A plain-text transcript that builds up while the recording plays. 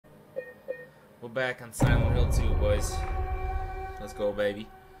We're back on Silent Hill 2, boys. Let's go, baby.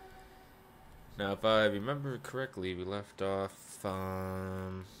 Now, if I remember correctly, we left off,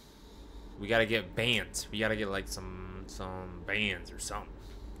 we gotta get bands. We gotta get, like, some bands or something.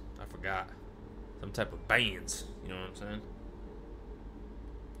 I forgot. Some type of bands. You know what I'm saying?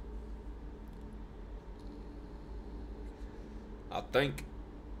 I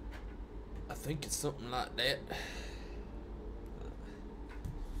think it's something like that.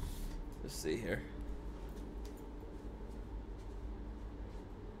 Let's see here.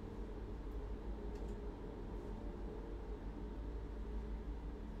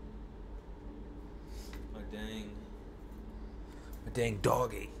 My dang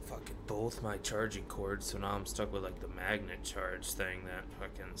dog ate fucking both my charging cords, so now I'm stuck with like the magnet charge thing that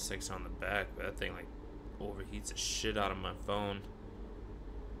fucking sticks on the back. But that thing like overheats the shit out of my phone.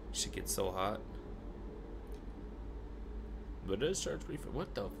 Shit gets so hot. But it does charge pretty fast.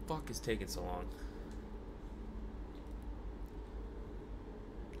 What the fuck is taking so long?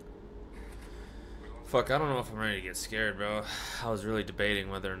 Fuck, I don't know if I'm ready to get scared, bro. I was really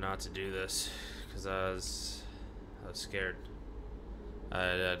debating whether or not to do this because I was scared.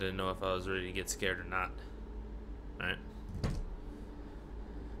 I didn't know if I was ready to get scared or not. Alright.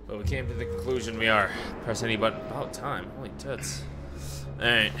 But we came to the conclusion we are. Press any button. About time. Holy tits.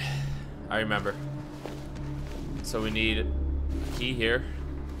 Alright. I remember. So we need a key here.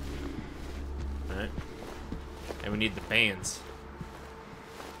 Alright. And we need the bands.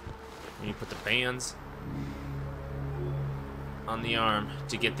 We need to put the bands on the arm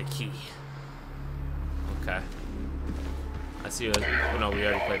to get the key. Okay. I see what. Oh no, we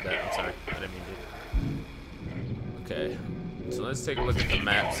already played that. I'm sorry. I didn't mean to. Okay. So let's take a look at the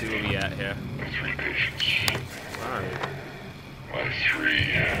map, see where we at here. Alright. My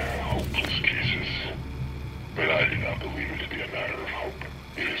three hopeless cases. But I do not believe it to be a matter of hope.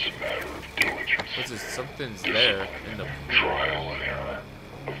 It is a matter of diligence. What's this? Something's there in the trial and error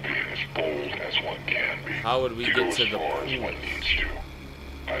of being as bold as one can be. How would we get to the pool? One needs to.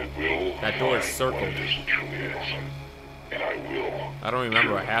 I will. That door is circled. And I will. I don't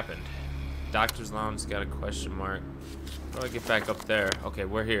remember what happened. Doctor's lounge got a question mark. How do I get back up there? Okay,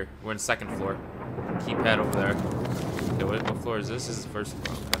 we're here. We're in the second floor. Keypad over there. Okay, what floor is this? This is the first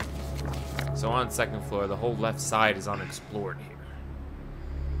floor. Okay. So on the second floor, the whole left side is unexplored here.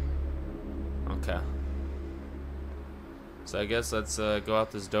 Okay. So I guess let's go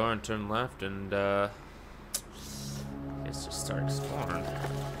out this door and turn left and let's just start exploring.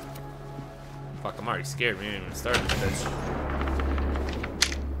 Fuck, I'm already scared. We didn't even start this bitch.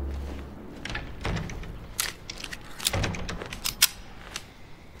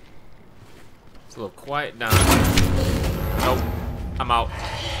 It's a little quiet down. Nope. I'm out.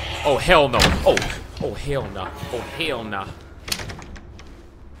 Oh, hell no. Oh hell no. Oh, hell no.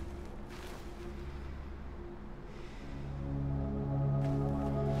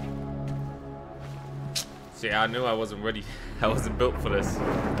 See, I knew I wasn't ready. I wasn't built for this.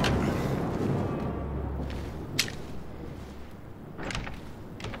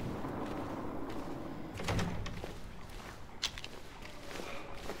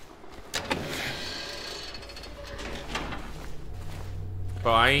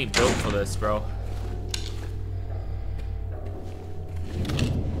 Bro, I ain't built for this, bro.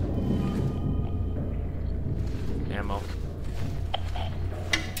 Ammo.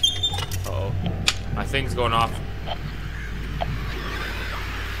 Uh-oh. My thing's going off.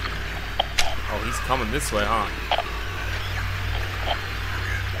 Oh, he's coming this way, huh?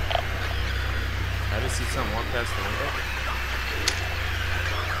 I just see something walk past the window.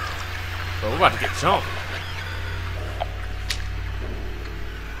 Bro, we're about to get jumped.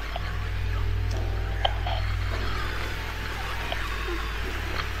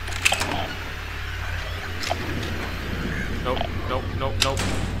 Nope.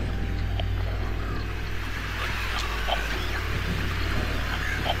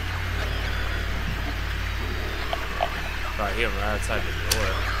 Right here, right outside the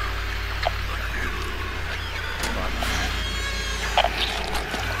door.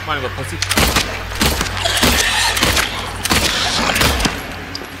 Come on, little pussy.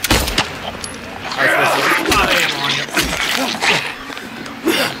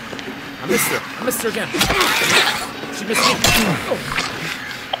 I missed her again. She missed me. Oh.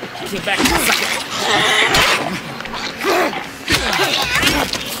 She came back in a second.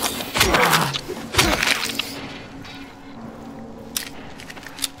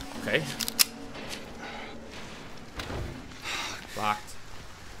 Okay. Locked.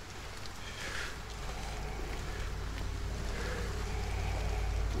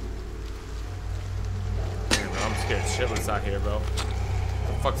 Damn, I'm scared shitless out here, bro. What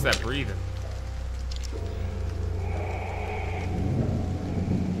the fuck's that breathing?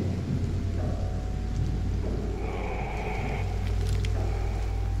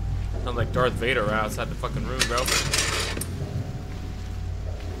 Sounds like Darth Vader right outside the fucking room, bro.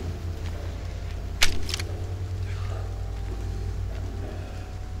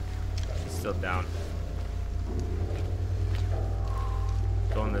 She's still down.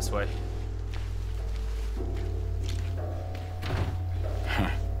 Going this way.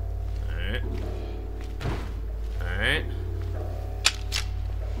 Alright. Alright.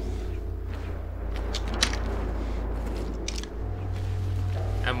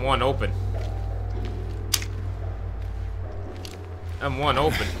 M1 open. M1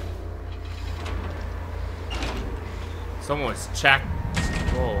 open. Someone's checked.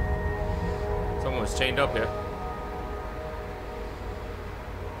 Whoa. Someone was chained up here.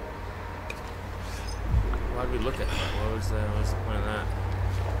 Why'd we look at that? What was the point of that?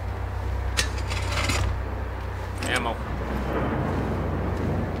 Ammo.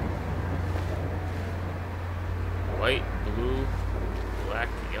 White, blue, black,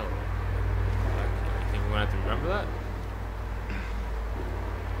 yellow. Black, I think we're gonna have to remember that.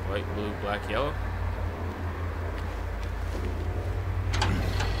 White, blue, black, yellow.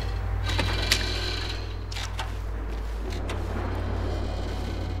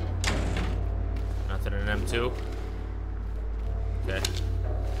 Nothing in M2. Okay.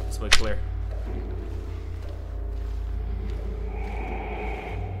 This way clear.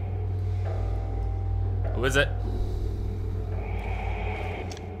 Who is it?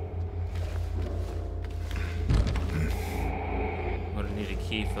 I'm gonna need a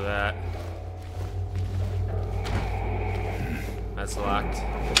key for that. That's locked.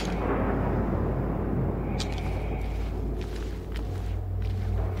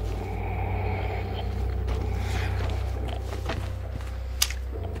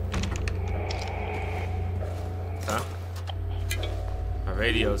 Huh? My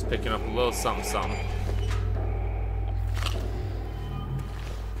radio's picking up a little something something.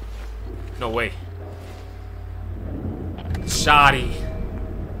 No way. Shoddy.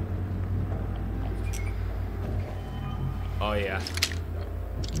 Oh yeah.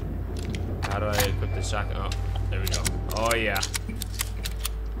 How do I equip the shotgun? Oh, there we go. Oh yeah.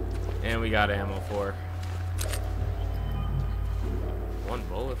 And we got ammo for one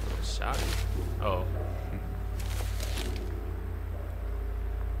bullet for the shotgun. Oh.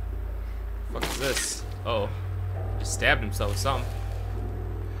 What the fuck is this? Oh. Just stabbed himself with something.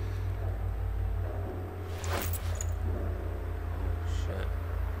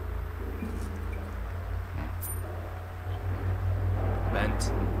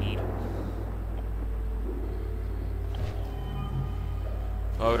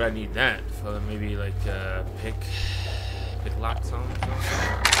 Why would I need that? For maybe like pick lock something?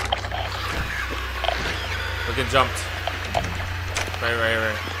 Fucking jumped.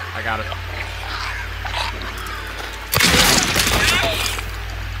 Right. I got it.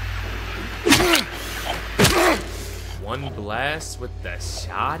 One blast with the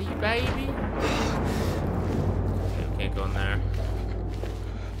shoddy, baby. Okay, we can't go in there.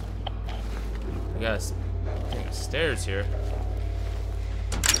 We got a thing of stairs here.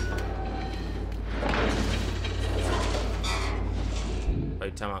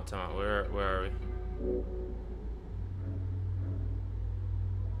 Wait, time out. Where are we?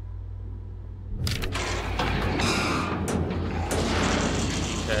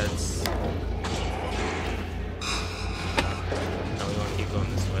 Heads. No, we want to keep going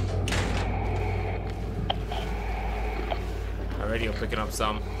this way. Our radio picking up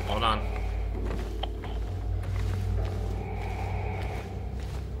some. Hold on.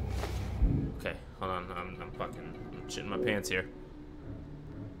 Okay, hold on. I'm shitting my pants here.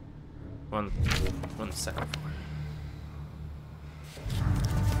 One second.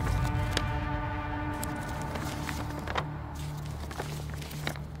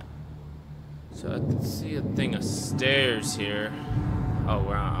 So I can see a thing of stairs here. Oh,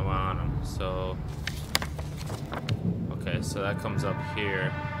 we're on them. So, okay, so that comes up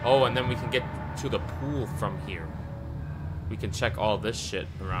here. Oh, and then we can get to the pool from here. We can check all this shit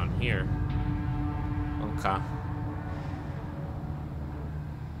around here. Okay.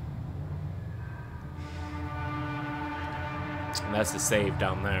 And that's the save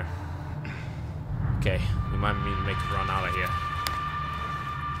down there. Okay, we might need to make a run out of here.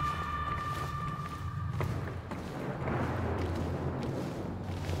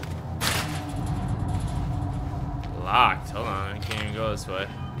 Locked. Hold on, I can't even go this way.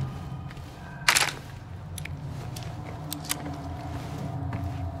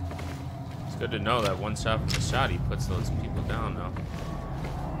 It's good to know that one shot from the shoddy puts those people down now.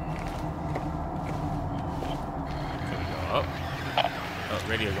 Can we go up? Oh,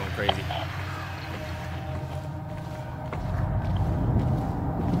 radio going crazy.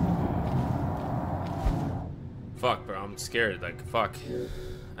 scared. Like, fuck.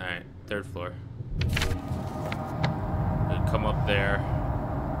 Alright, 3rd floor. We come up there.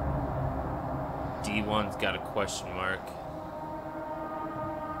 D1's got a question mark.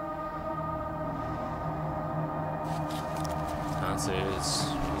 Honestly,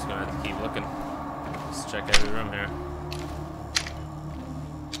 he's gonna have to keep looking. Let's check every room here.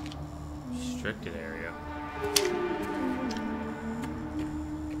 Restricted area.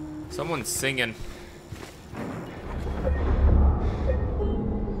 Someone's singing.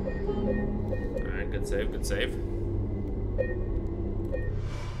 Alright, good save, good save.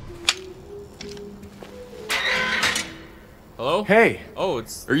 Hello? Hey. Oh,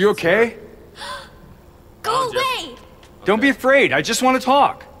 it's... Are you okay? Go away! Don't be afraid. I just want to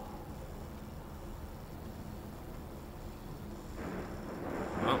talk.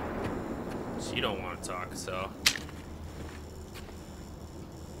 Well, she don't want to talk, so...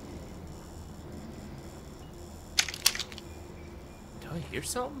 Do I hear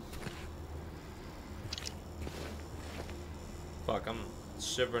something? Fuck, I'm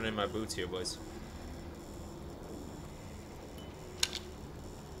shivering in my boots here, boys.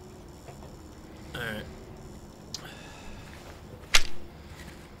 Alright.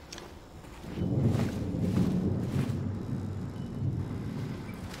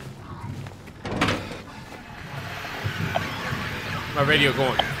 My radio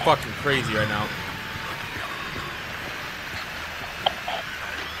going fucking crazy right now.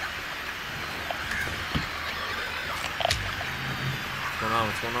 What's going on?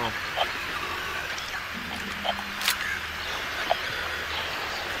 What's going on?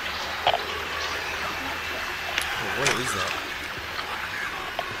 Oh, what is that?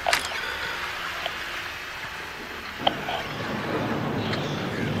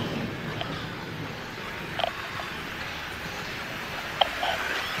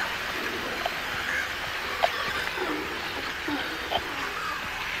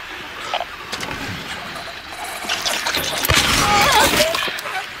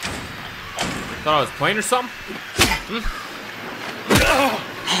 Thought I was playing or something? Hmm?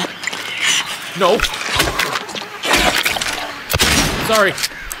 No. Sorry.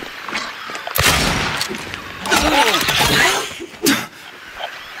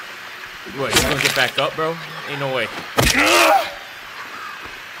 What, you gonna get back up, bro? Ain't no way.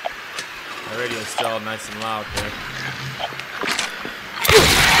 My radio's still nice and loud there.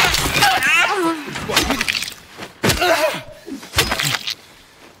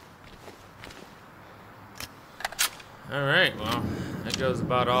 Alright, well, that goes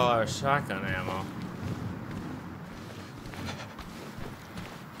about all our shotgun ammo.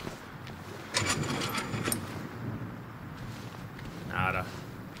 Nada.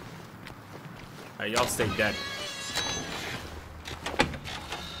 Alright, y'all stay dead.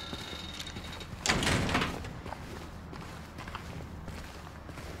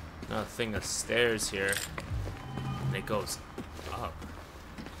 Another thing of stairs here. And it goes up.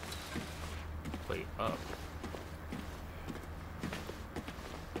 Wait, up.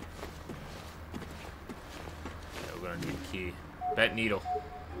 We're gonna need a key. Bet needle.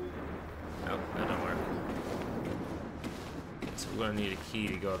 Nope, that don't work. So we're gonna need a key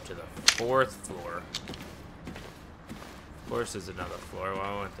to go up to the 4th floor. Of course there's another floor.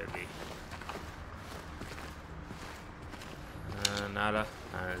 Why won't there be? Nada.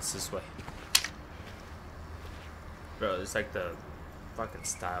 It's this way. Bro, it's like the fucking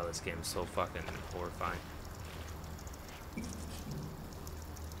style of this game is so fucking horrifying.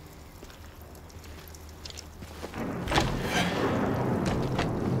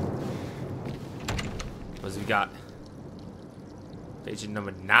 What's we got? Page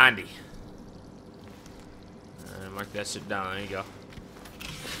number 90. Mark that shit down. There you go.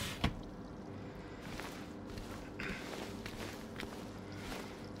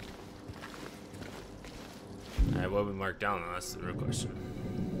 Alright, what we mark down though? That's the real question.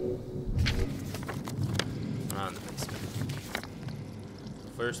 On the basement.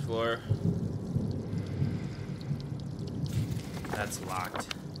 1st floor. That's locked.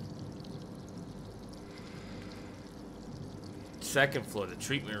 2nd floor, the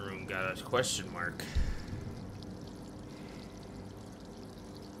treatment room got a question mark.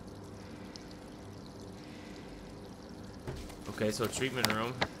 Okay, so treatment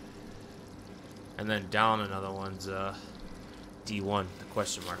room. And then down another one's D1, the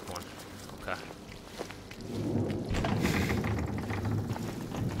question mark one. Okay.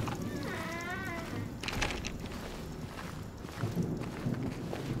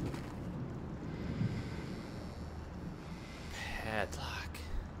 Padlock.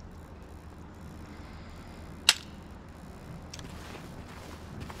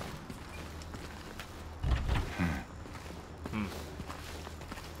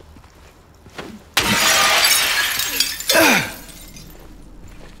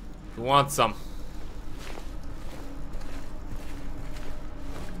 Who wants some?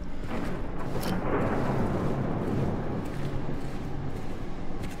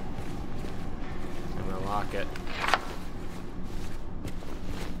 I'm gonna lock it.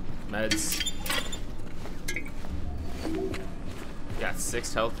 Meds. Got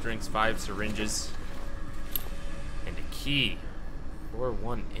 6 health drinks, 5 syringes, and a key.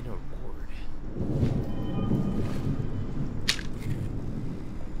 4-1 inner ward.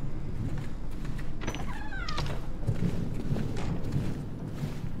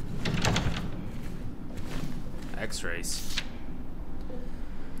 X-rays.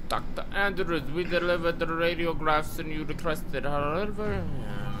 Dr. Andrews, we delivered the radiographs and you requested, however.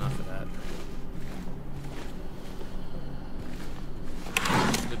 Yeah, enough of that.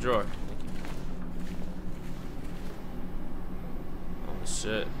 The drawer. Thank you. Oh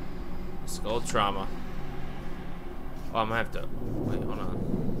shit. Skull trauma. Oh, I'm gonna have to. Wait, hold on.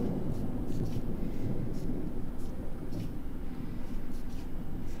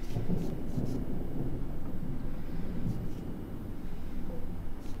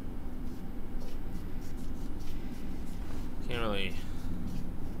 Can't really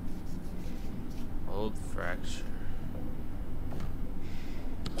hold fracture.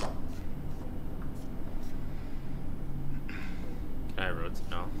 Can I rotate?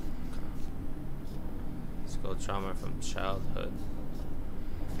 No. Skull trauma from childhood.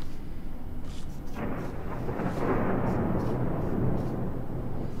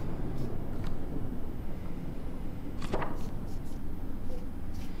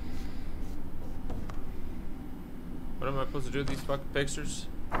 What am I supposed to do with these fucking pictures?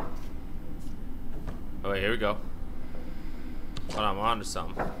 Oh, wait, here we go. Hold on, I'm on to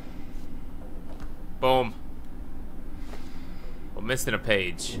something. Boom. We're missing a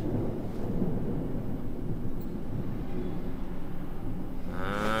page.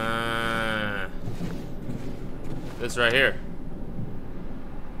 This right here.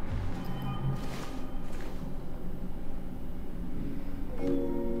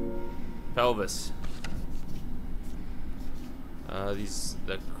 Pelvis. These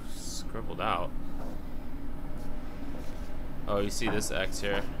the scribbled out. Oh, you see this X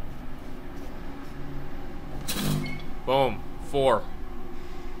here. Boom. 4.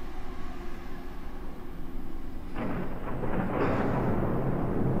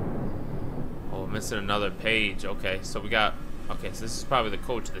 Oh, missing another page. Okay, so we got. Okay, so this is probably the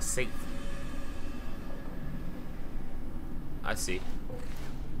code to the safe. I see.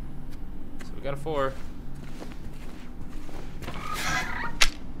 So we got a 4.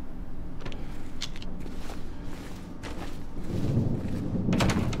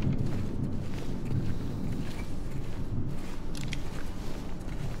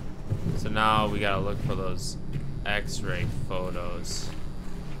 So now we gotta look for those X-ray photos.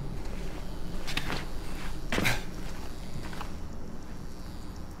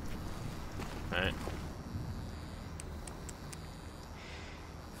 Alright.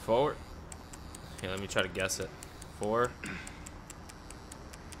 Forward. Okay, let me try to guess it. 4.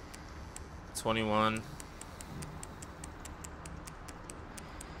 21.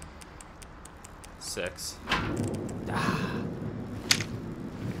 6.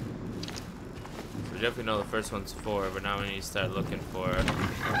 We definitely know the first one's 4, but now we need to start looking for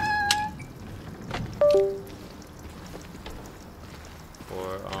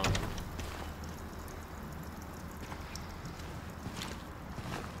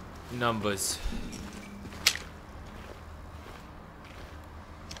numbers.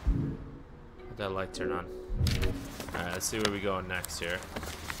 Let that light turn on. Alright, let's see where we go next here.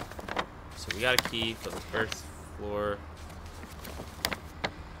 So we got a key for the first floor.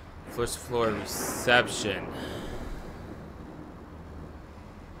 First floor reception.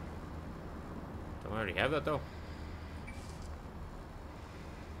 Don't I already have that though?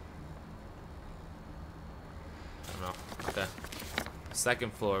 I don't know. Okay.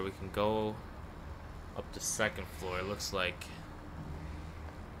 Second floor, we can go up to second floor. It looks like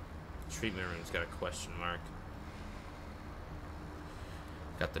treatment room's got a question mark.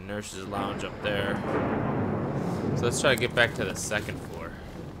 Got the nurse's lounge up there. So let's try to get back to the second floor.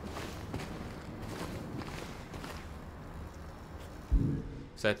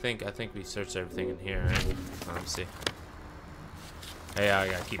 So I think we searched everything in here, right? Oh, let me see. Hey, I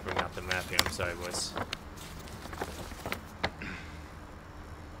gotta keep bringing out the map here. I'm sorry, boys.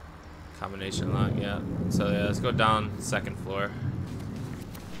 Combination lock, yeah. So yeah, let's go down second floor.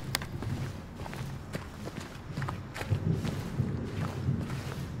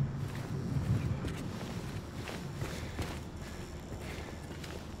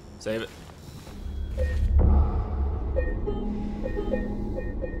 Save it.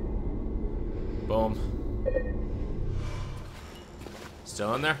 Boom.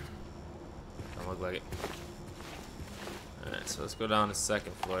 Still in there? Don't look like it. Alright, so let's go down to the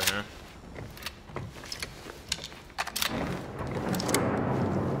second floor here.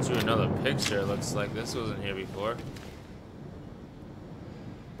 Drew another picture. It looks like this wasn't here before.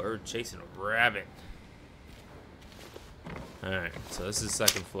 Bird chasing a rabbit. Alright, so this is the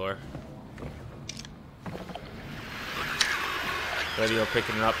second floor. Radio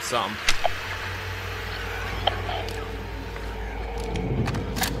picking up something.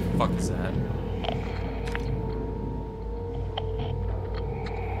 What the fuck is that?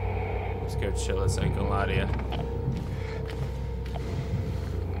 I'm scared shitless, I ain't gonna lie to you.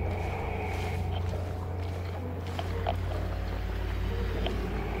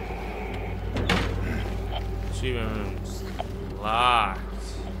 Achievement room's locked.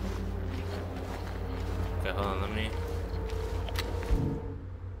 Okay, hold on, let me.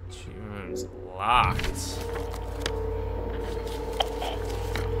 Achievement room's locked.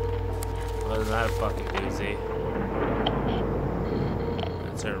 Wasn't that a fucking doozy?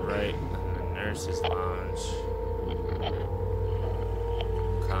 That's her right in the nurse's lounge.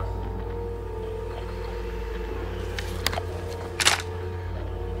 Okay.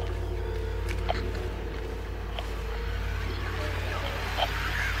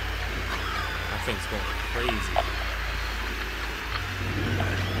 That thing's going crazy.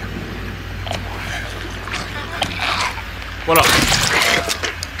 What up?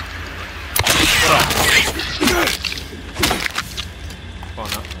 What up? Come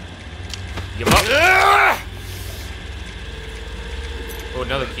on up. Give up. Oh,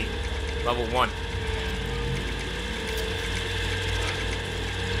 another key. Level 1.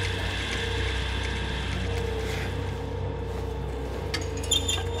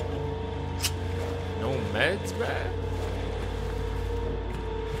 No meds, man.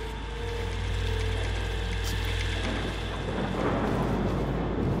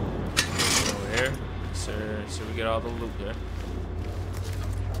 So we get all the loot there.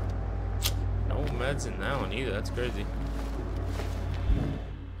 No meds in that one either. That's crazy.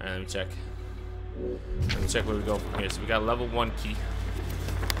 Alright, let me check. Let me check where we go from here. So we got level 1 key.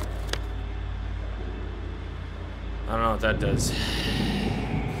 I don't know what that does.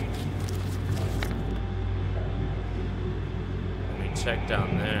 Let me check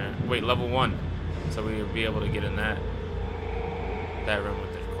down there. Wait, level 1. So we would be able to get in that room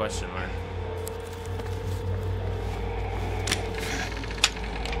with the question mark.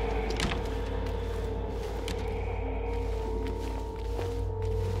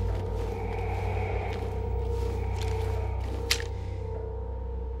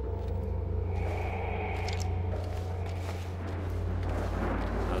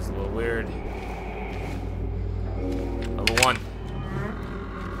 Weird. Level 1.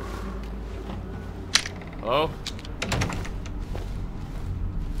 Hello?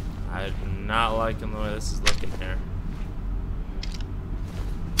 I'm not liking the way this is looking here.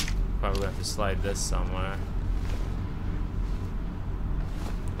 Probably gonna have to slide this somewhere.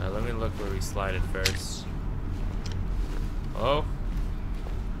 Let me look where we slide it first. Hello?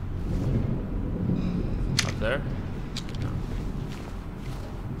 Up there?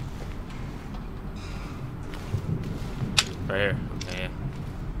 Right here. Okay, yeah.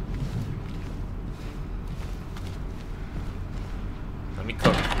 Let me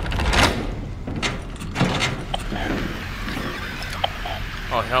cook.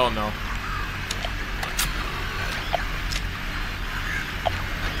 Oh, hell no.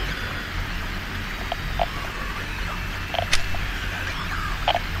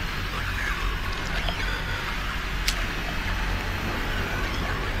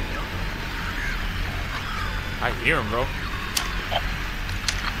 I hear him, bro.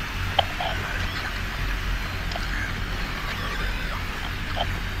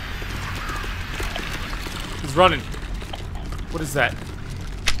 He's running. What is that?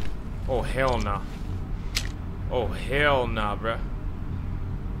 Oh, hell nah. Oh, hell nah, bruh.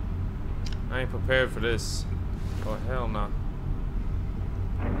 I ain't prepared for this. Oh, hell nah.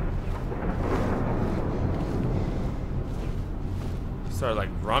 He started like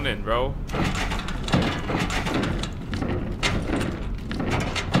running, bro.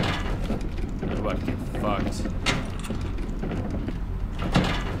 I'm about to get fucked.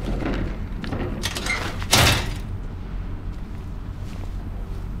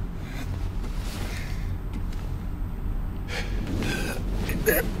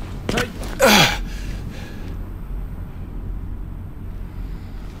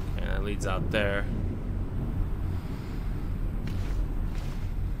 Out there.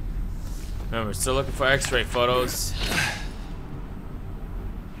 Remember, still looking for x-ray photos.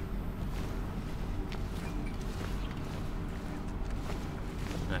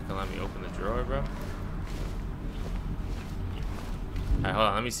 Alright, hold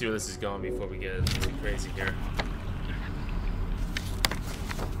on. Let me see where this is going before we get too crazy here.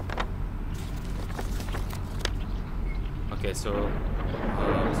 Okay, so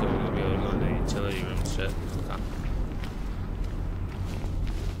we'll be able to go to the utility room and shit. Okay.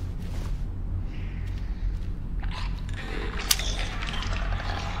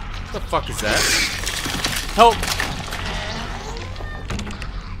 What the fuck is that? Help!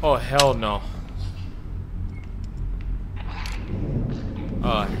 Oh, hell no.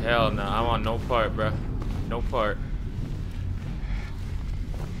 Oh, hell no. I want no part, bro. No part.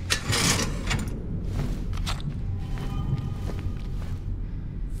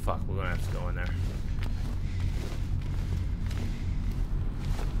 Fuck, we're gonna have to go in there.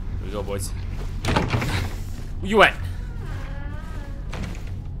 Here we go, boys. Where you at?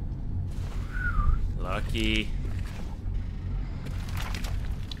 Lucky.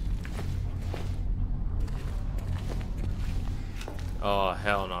 Oh,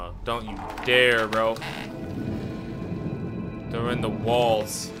 hell no. Don't you dare, bro. They're in the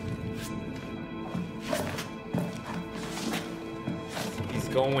walls. He's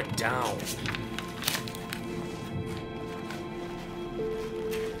going down.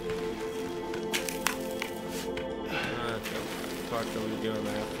 What the fuck are we doing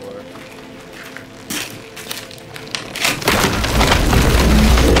that for?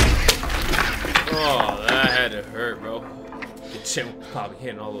 Oh, that had to hurt, bro. The chin was probably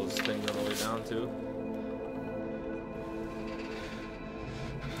hitting all those things on the way down, too.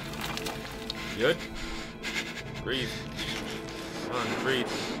 Good? Breathe. Come on, breathe.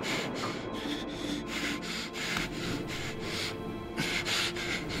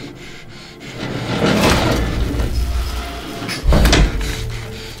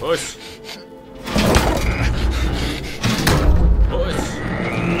 Push.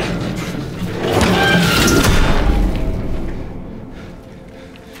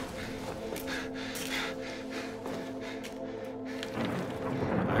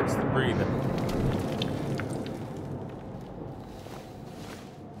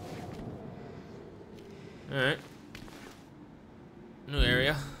 Alright. New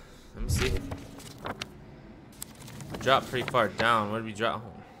area. Let me see. Dropped pretty far down. Where did we drop?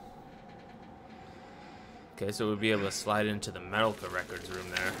 Okay, so we'll be able to slide into the medical records room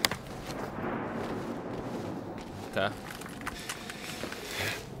there. Okay.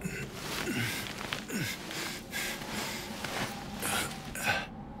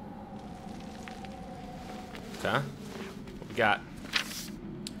 Okay. What we got?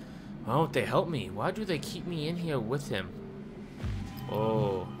 Why won't they help me? Why do they keep me in here with him?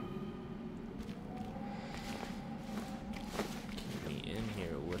 Oh. Keep me in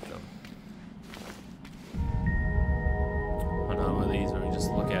here with them. Oh, not one of these where we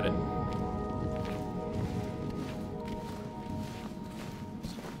just look at it.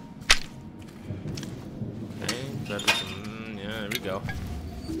 Okay, grab some. Yeah, there we go.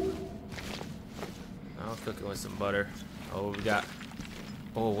 Now cooking with some butter. Oh, we got.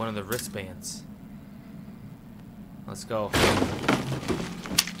 Oh, one of the wristbands. Let's go.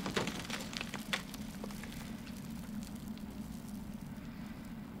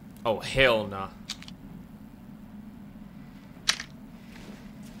 Oh, hell nah.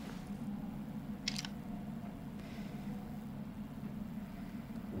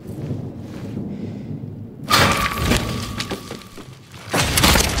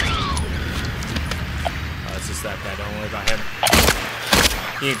 Oh, it's just that guy. Don't worry about him.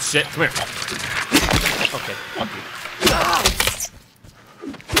 He ain't shit. Come here. Okay, fuck you.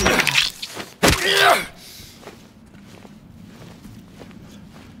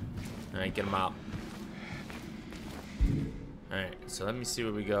 Alright, get him out. Alright, so let me see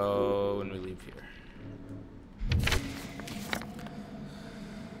where we go when we leave here.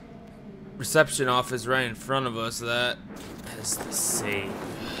 Reception office right in front of us. That is the save.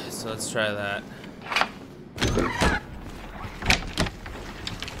 So let's try that.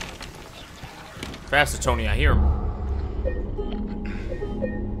 Faster, Tony, I hear him.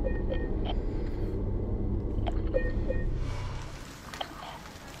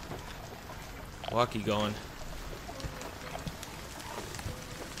 Lucky going.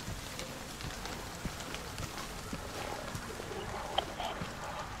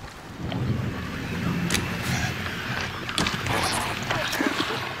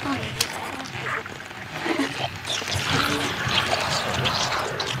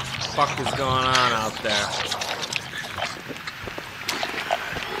 What the fuck is going on out there?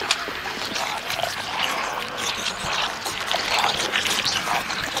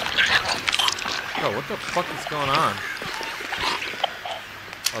 Bro, what the fuck is going on?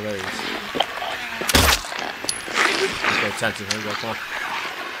 Oh, there he is. Pay attention. Here we go. Come on.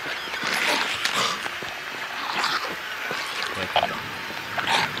 looking.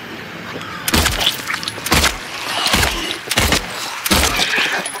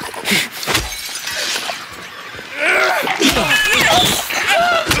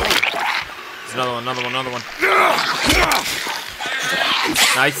 There's another one.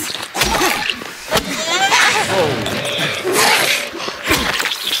 Nice. Oh.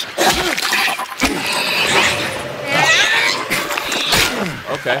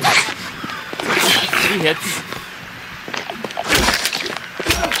 Okay. 3 hits.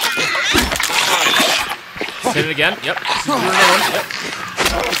 Hit it again. Yep. Yep.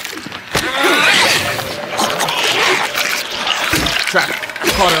 Trap.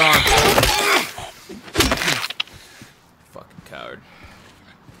 Caught her on. Fucking coward.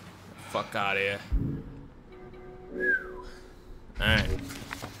 Fuck out of here. Alright.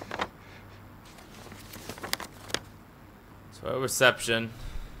 So reception.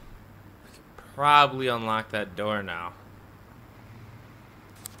 I can probably unlock that door now.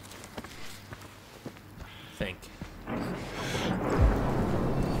 I think.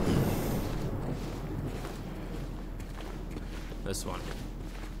 This one.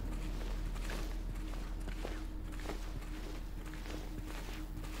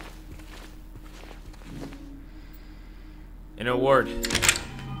 Inner ward.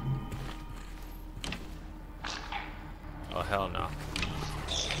 Oh, hell no.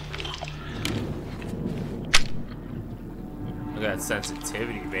 Look at that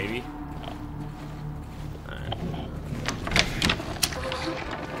sensitivity, baby. Alright.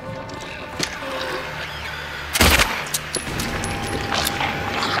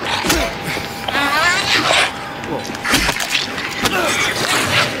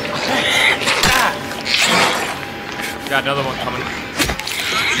 Got another one coming.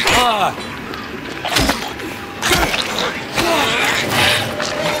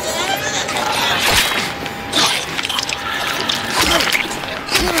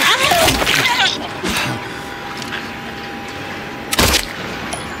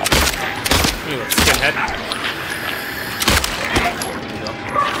 You little skinhead.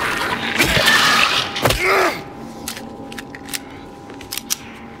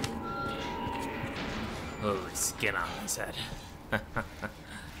 Oh, skin on his head.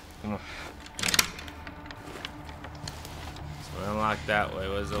 Come on. So we unlock that way.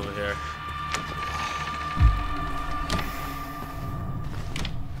 What's over here?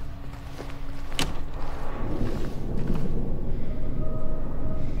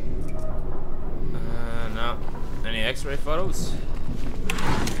 No. Any X-ray photos?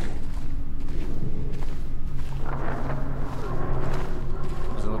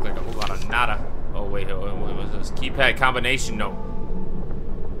 Doesn't look like a whole lot of nada. Oh wait, what's this? Keypad combination note.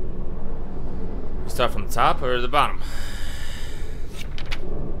 We start from the top or the bottom?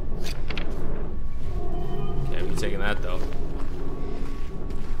 Okay, we're taking that though.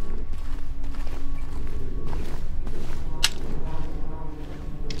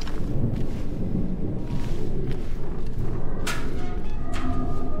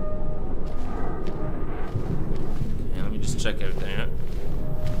 Okay, let me just check everything out.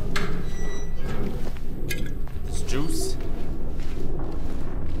 Juice.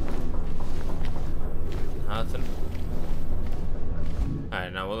 Nothing.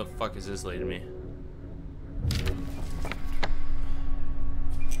 Alright, now where the fuck is this leading me?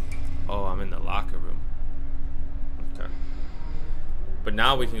 Oh, I'm in the locker room. Okay. But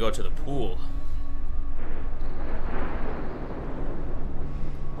now we can go to the pool.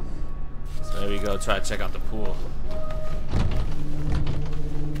 So there we go, try to check out the pool.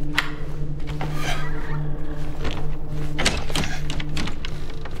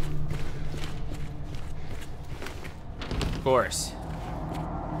 Of course.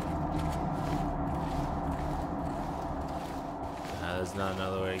 There's not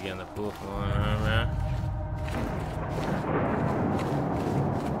another way to get in the pool from around there.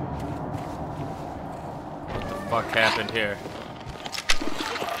 What the fuck happened here?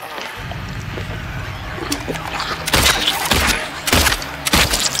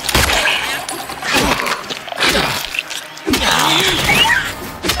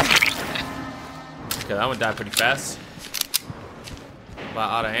 Okay, that one died pretty fast. About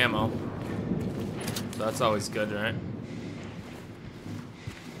out of ammo. So that's always good, right?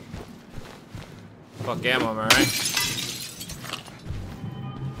 Fuck ammo, am I right?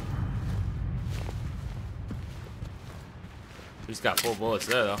 He's got full bullets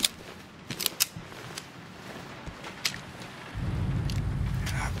there, though.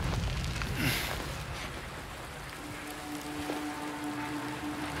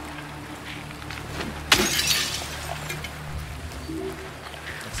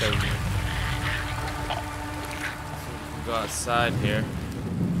 Go outside here.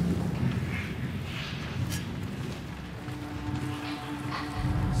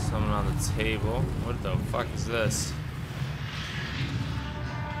 Something on the table. What the fuck is this?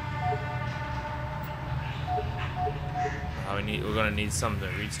 Oh, we're gonna need something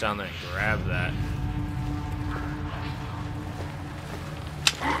to reach down there and grab that.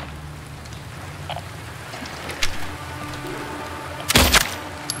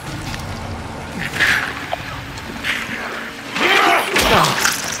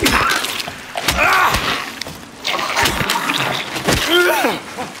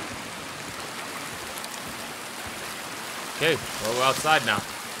 Okay, well, we're outside now.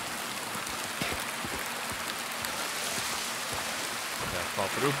 Gotta fall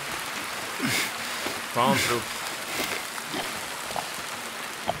through. Falling through.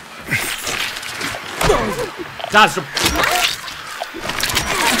 Dodge him!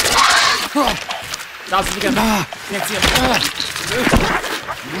 Dodge him again. Can't see him.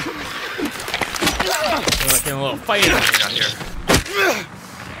 Like in a little fight out here.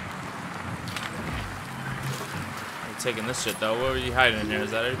 Taking this shit though. What were you hiding in here? Is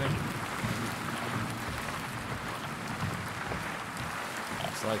that everything?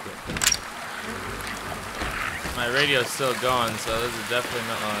 Looks like it. My radio's still going, so this is definitely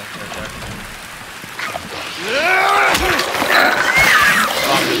not right there.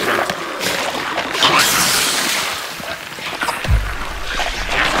 Oh, this one.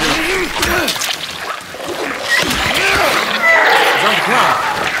 He's on the ground.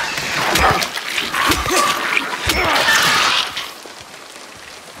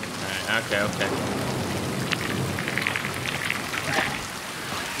 Okay, okay.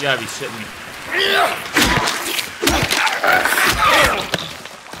 You gotta be shitting me.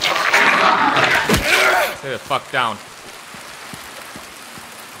 Stay the fuck down.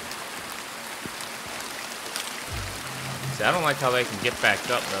 See, I don't like how they can get back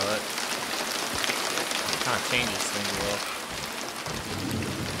up, though. That kind of changes things a little.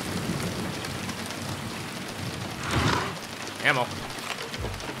 Ammo.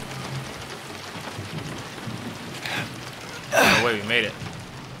 No way, we made it.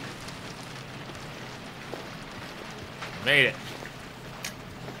 Made it.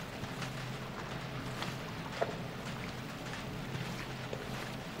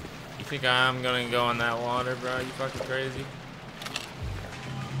 You think I'm gonna go in that water, bro? You fucking crazy?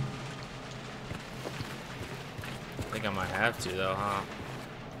 I think I might have to, though, huh?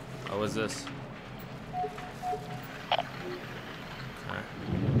 What was this?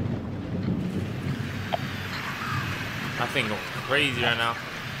 I think going crazy right now.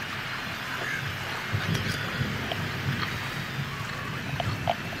 I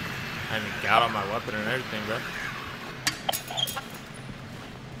haven't got on my weapon and everything, bro.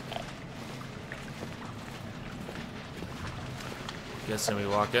 Guessing we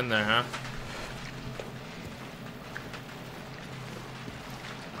walk in there, huh?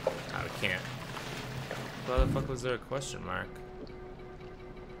 Oh, we can't. Why the fuck was there a question mark?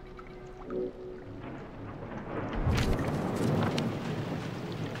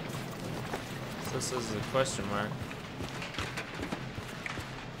 This is a question mark.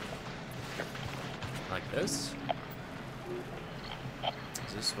 Like this?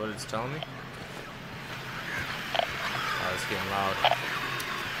 Is this what it's telling me? Oh, it's getting loud.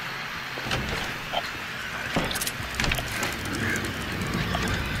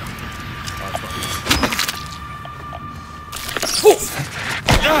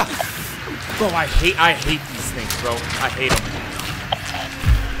 Oh, bro, I hate these things, bro. I hate them.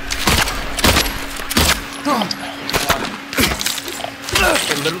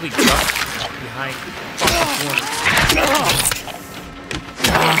 They literally duck behind fucking corners.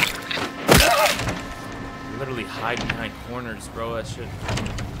 Literally hide behind corners, bro. That shit.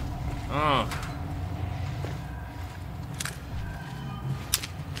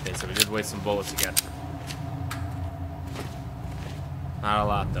 Okay, so we did waste some bullets again. Not a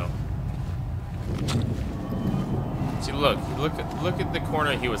lot though. See, look at the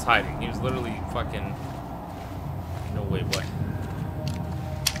corner he was hiding. He was literally fucking. No way, what?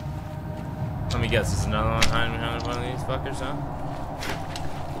 Let me guess, is another one hiding behind one of these fuckers, huh?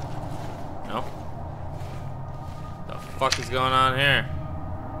 No? The fuck is going on here?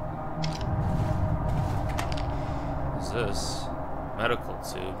 What is this? Medical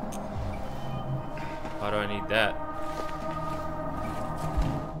tube. Why do I need that?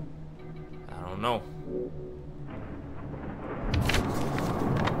 I don't know.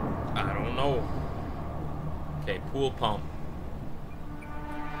 I don't know. Okay, pool pump.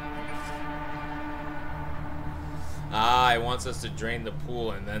 Ah, it wants us to drain the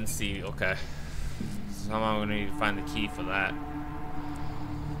pool and then see. Okay. Somehow we're gonna need to find the key for that.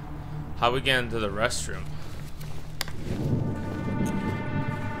 How we get into the restroom?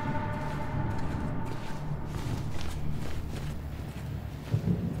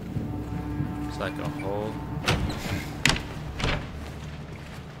 It's like a hole.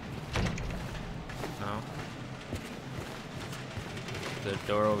 No. The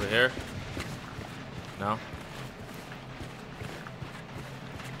door over here? No.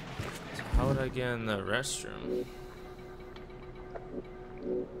 So how would I get in the restroom?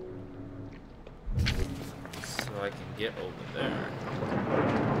 So I can get over there.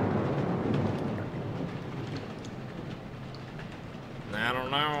 I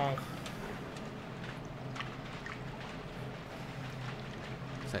don't know.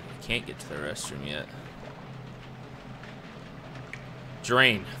 Looks like I can't get to the restroom yet.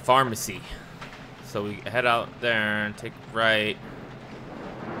 Drain, pharmacy. So we head out there and take a right.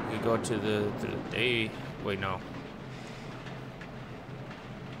 We go to the A. Wait, no.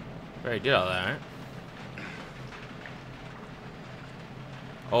 We already did all that, right?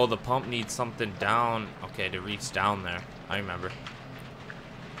 Oh, the pump needs something down. Okay, to reach down there. I remember.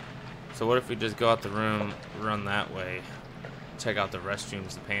 So what if we just go out the room, run that way, check out the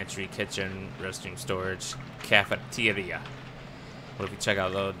restrooms, the pantry, kitchen, restroom storage, cafeteria. What if we check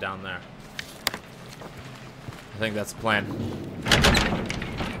out those down there? I think that's the plan.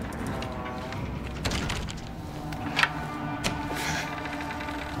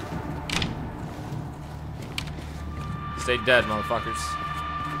 Stay dead, motherfuckers.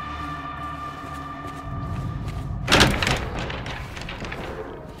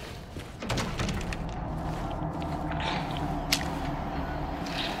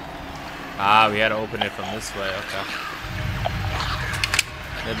 Ah, we had to open it from this way, okay.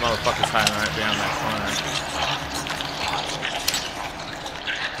 That motherfucker's hiding right behind that corner.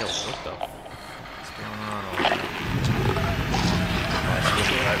 Yo, what the? What's going on over there? Oh, she's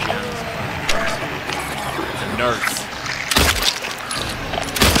gonna be right behind this corner. It's a nurse.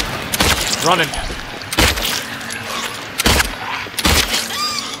 He's running.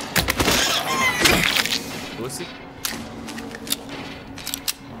 Who is he?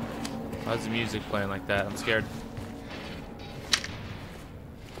 How's the music playing like that? I'm scared.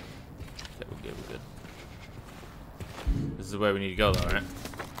 Okay, we're good, we're good. This is the way we need to go, though, right?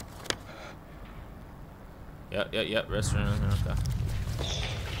 Yep, restaurant, okay.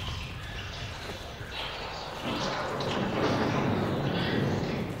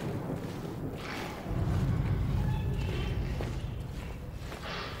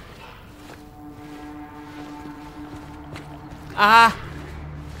 Ah!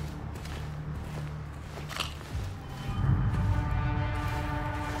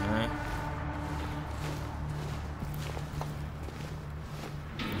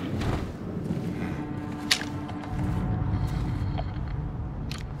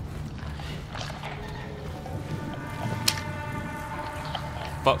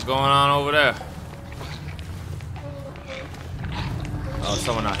 Fuck going on over there? Oh,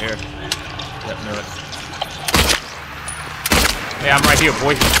 someone out here. Yep, knew it. Hey, I'm right here,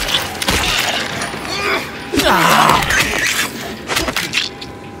 boy.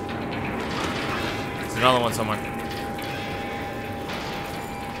 There's another one somewhere.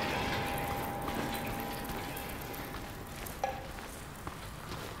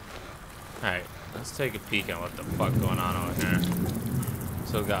 Alright, let's take a peek at what the fuck going on over here.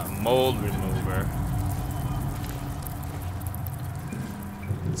 So we got mold remover.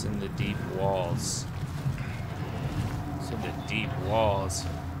 It's in the deep walls. It's in the deep walls.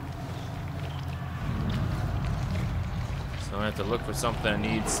 So I have to look for something that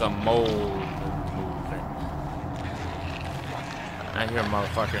needs some mold removing. I hear a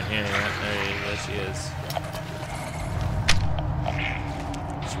motherfucker in here. There she is.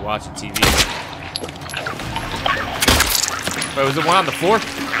 She's watching TV. Wait, was it one on the floor?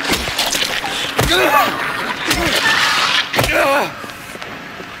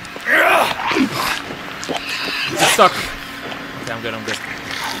 It's stuck. Okay, I'm good, I'm good.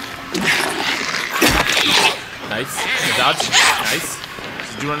 Nice. Good dodge. Nice.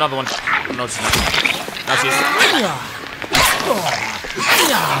 She's doing another one. Oh, no, she's not. Now she is.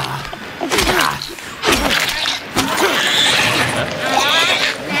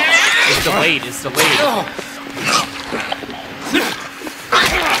 It's delayed, it's delayed.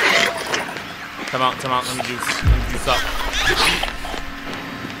 Come out, let me juice up.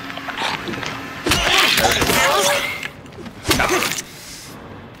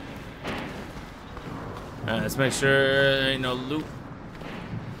 Let's make sure there ain't no loot.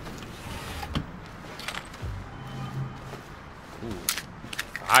 Ooh,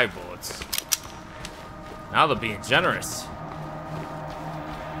 5 bullets. Now they're being generous.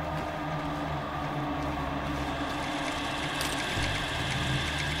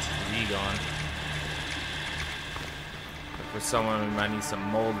 TV gone. Look for someone we might need some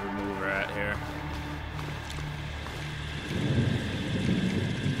mold remover at here.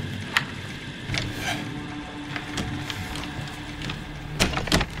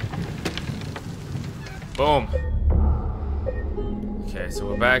 Boom. Okay, so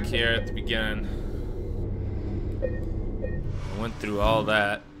we're back here at the beginning. I went through all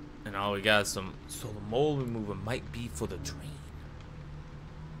that, and all we got is some. So the mold remover might be for the drain.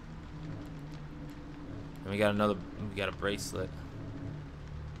 And we got another. We got a bracelet.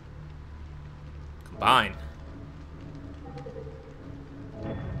 Combine.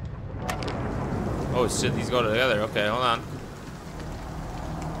 Oh shit! These go together. Okay, hold on.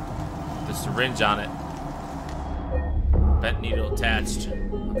 The syringe on it. Bent needle attached.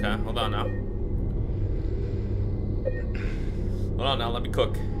 Okay, hold on now. Hold on now, let me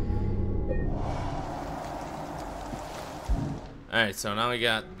cook. Alright, so now we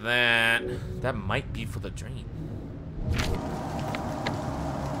got that. That might be for the drain.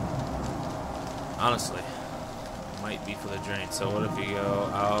 Honestly, it might be for the drain. So what if you go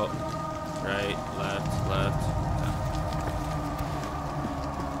out, right, left, left.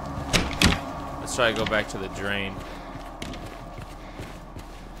 Okay. Let's try to go back to the drain.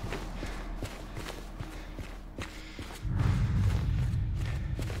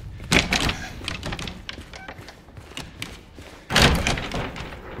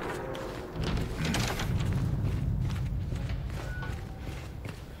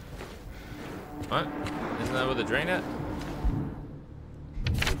 What? Isn't that where the drain at?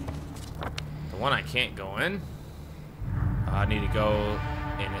 The one I can't go in? I need to go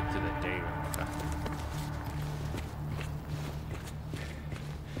in it to the day room. Okay.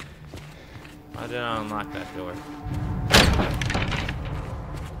 Why did I unlock that door?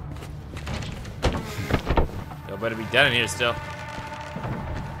 Yo, better be dead in here still.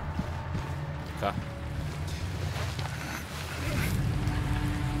 Okay.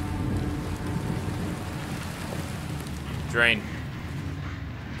 Drain.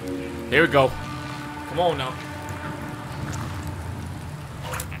 Here we go. Come on now.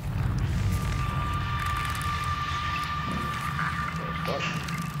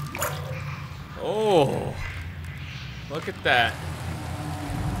 Oh, look at that.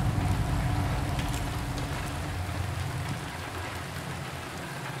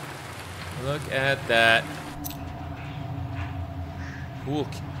 Look at that. Cool.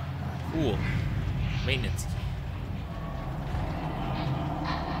 Cool. Maintenance.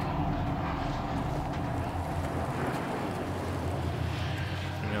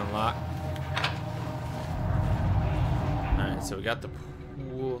 Unlock. Alright, so we got the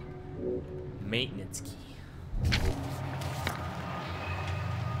pool maintenance key.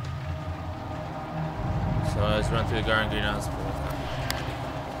 So let's run through the garden greenhouse pool.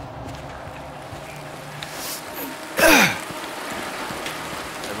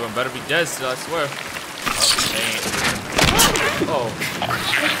 Everyone better be dead still, I swear. Oh,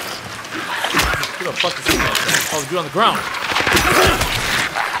 who the fuck is this guy? Oh, dude on the ground.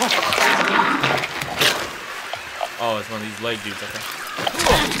 Oh, it's one of these leg dudes, okay.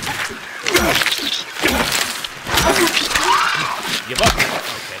 Give up.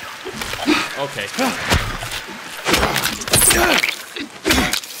 Okay.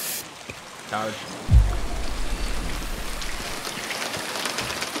 Coward.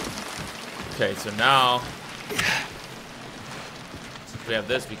 Okay, so now since we have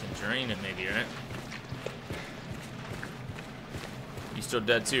this, we can drain it maybe, right? You still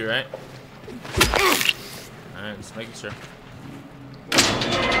dead too, right? Alright, just making sure.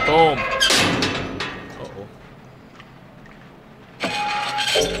 Boom! Uh-oh.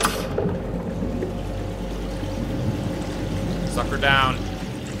 Sucker down.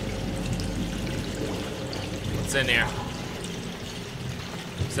 What's in here?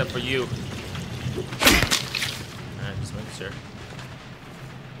 Except for you. Alright, just making sure.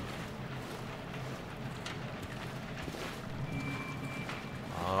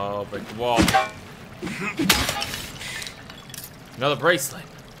 Oh, break the wall. Another bracelet.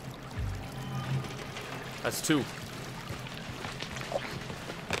 That's 2.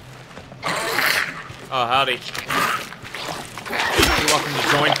 Oh, howdy. You're welcome to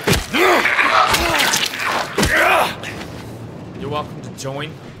join. You're welcome to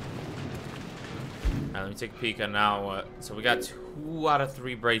join. Alright, let me take a peek at now what. So we got 2 out of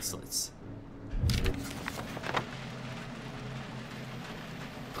 3 bracelets.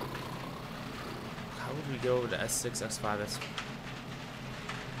 How would we go over to S6, S5, S5?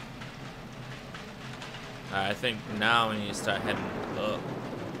 I think now we need to start heading up.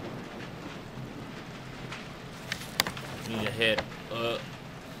 We need to hit up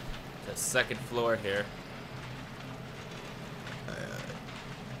the second floor here.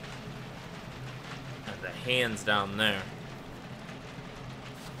 And the hands down there.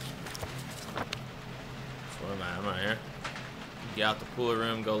 So where am I? I'm right here. Get out the pool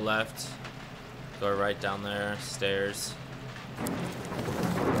room, go left. Go right down there, stairs.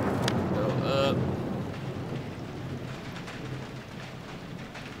 Go up.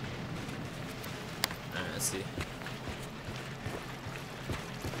 Alright, let's see.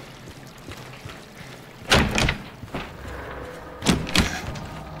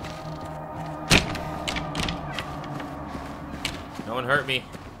 No one hurt me.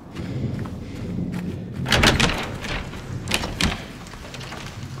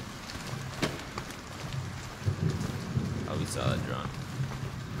 Oh, we saw that drone.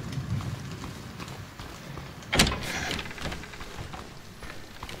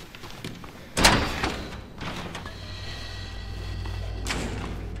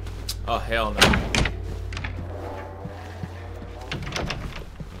 Oh, hell no.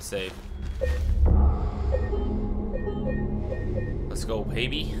 I'm safe. Let's go,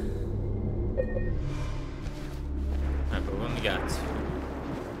 baby. Alright, but we only got 2.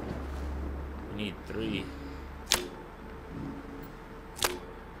 We need 3.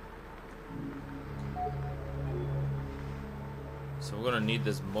 So we're gonna need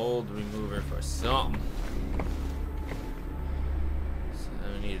this mold remover for something. So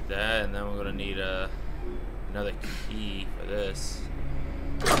we need that, and then we're gonna need another key for this.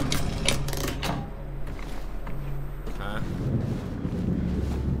 Huh?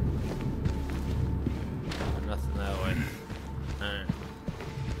 Nothing that way. Alright.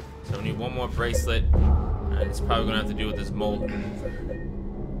 So we need one more bracelet, and it's probably gonna have to do with this mold remover.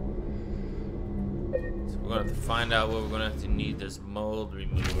 So we're gonna have to find out where we're gonna have to need this mold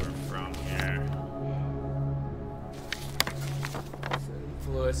remover from here.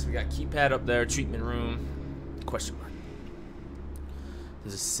 So we got keypad up there, treatment room. Question mark.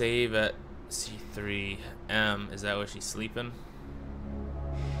 There's a save at C3M. Is that where she's sleeping?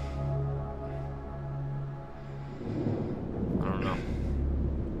 I don't know.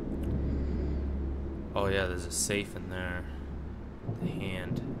 Oh yeah, there's a safe in there. The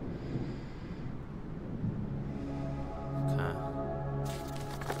hand. Okay.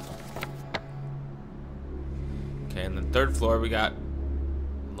 Okay, and then 3rd floor we got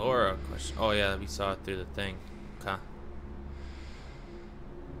Laura. Question. Oh yeah, we saw it through the thing. Okay.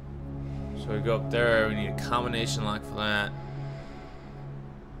 So we go up there, we need a combination lock for that.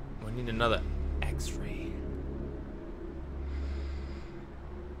 We need another X-ray.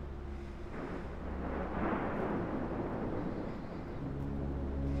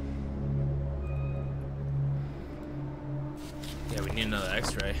 Yeah, we need another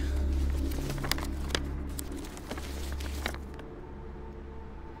X-ray.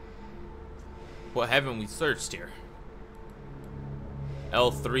 What haven't we searched here?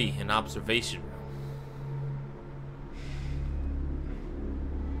 L3, an observation room.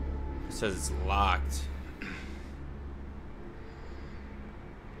 It says it's locked.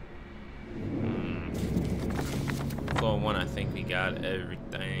 Floor 1, I think we got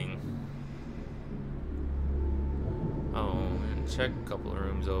everything. Oh, and check a couple of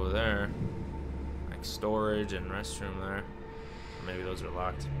rooms over there. Like storage and restroom there. Or maybe those are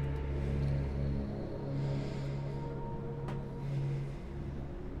locked.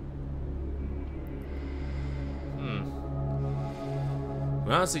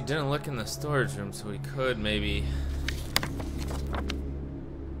 We honestly didn't look in the storage room, so we could maybe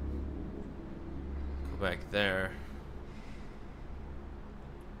go back there.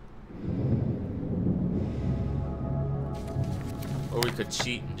 Or we could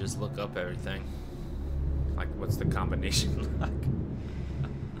cheat and just look up everything. Like, what's the combination lock?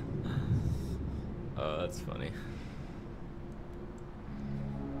 Oh, that's funny.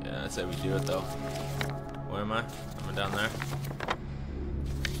 Yeah, that's how we do it, though. Where am I? Am I down there?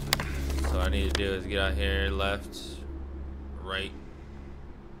 So what I need to do is get out here, left, right,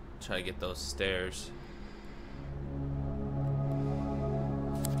 try to get those stairs.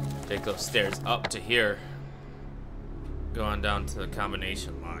 Take those stairs up to here, go on down to the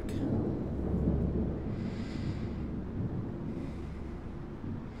combination lock.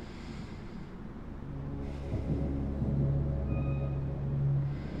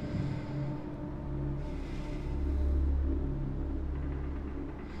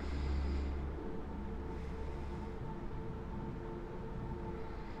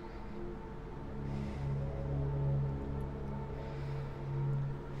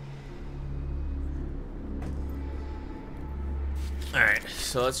 Alright,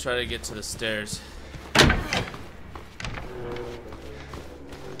 so let's try to get to the stairs.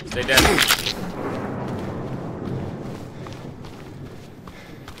 Stay dead.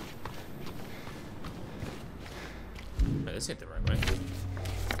 Wait, this ain't the right way.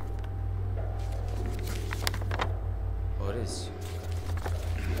 Oh, it is.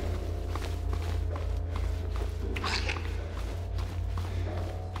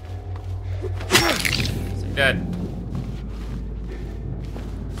 Stay dead.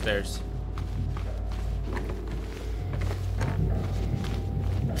 Stairs.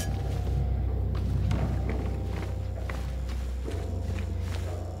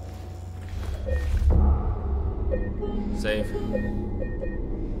 Save.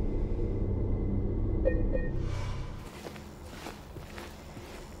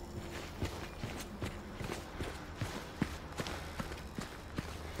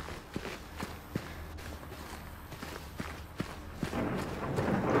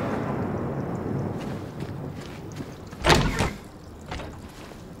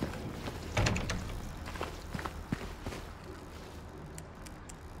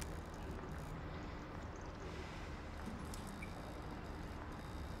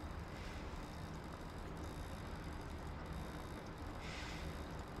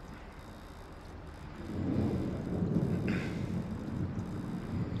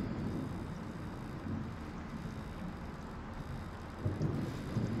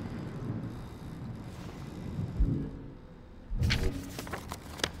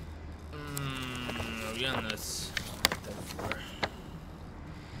 On this.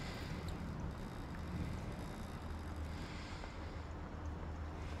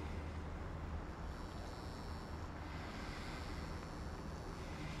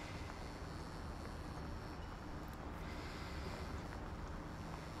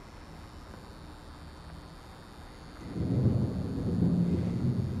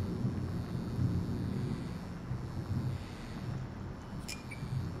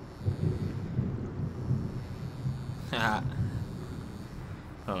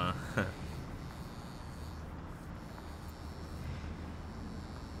 Hold on.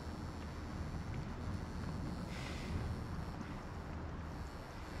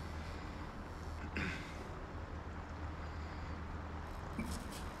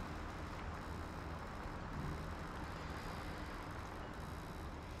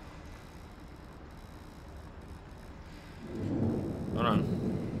 Hold on.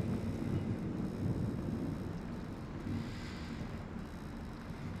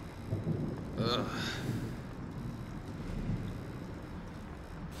 Ugh.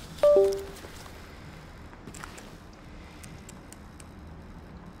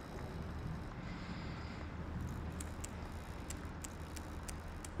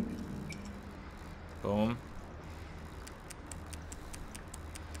 Boom.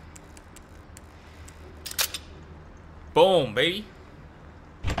 Boom, baby.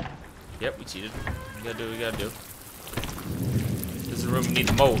 Yep, we cheated. We gotta do what we gotta do. This is the room we need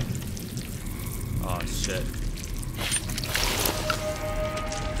the mold. Oh shit.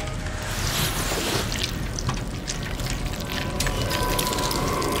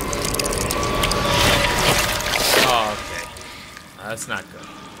 Oh, okay. That's not good.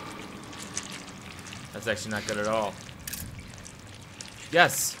 That's actually not good at all.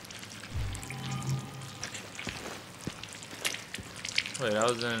 Yes! Wait, I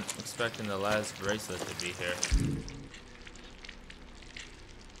wasn't expecting the last bracelet to be here.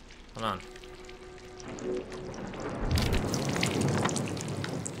 Hold on.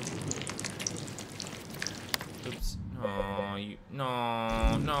 Oops. No, you.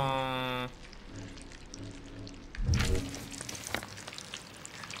 No, no.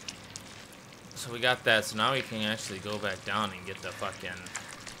 So we got that, so now we can actually go back down and get the fucking.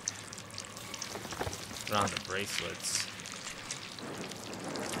 Around the bracelets.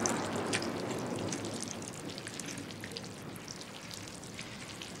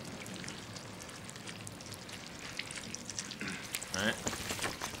 Alright.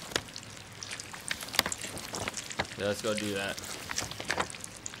 Yeah, let's go do that.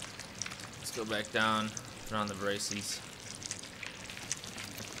 Let's go back down, put on the braces.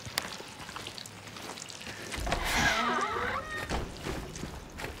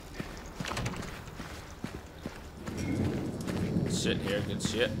 Shit here, good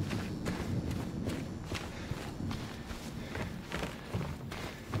shit.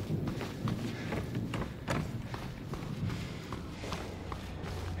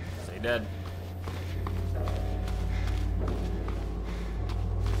 Stay dead.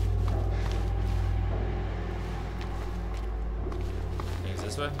 Things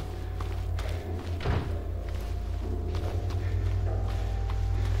this way.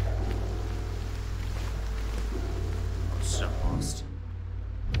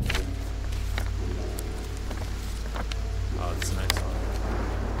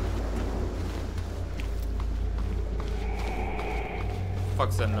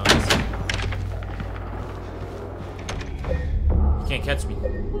 fuck's that noise? You can't catch me.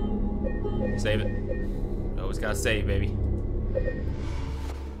 Save it. You always gotta save, baby.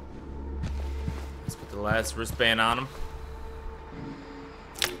 Let's put the last wristband on him.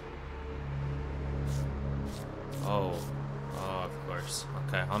 Oh, of course.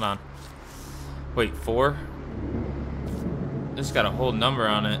 Okay, hold on. Wait, 4? This got a whole number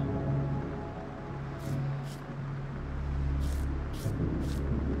on it.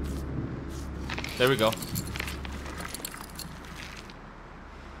 There we go.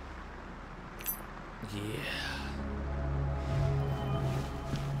 Yeah.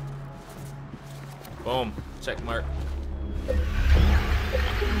 Boom. Check mark.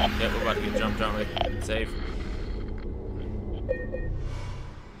 Yeah, we're about to get jumped, aren't we? Save.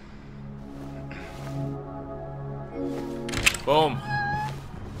 Boom.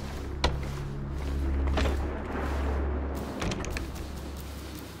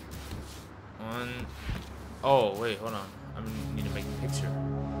 One. Oh, wait, hold on. I need to make a picture.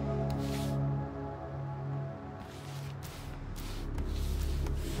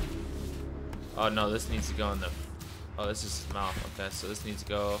 Oh, no, this needs to go in the... Oh, this is his mouth. Okay, so this needs to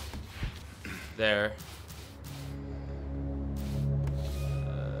go there.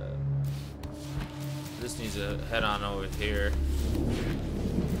 This needs to head on over here.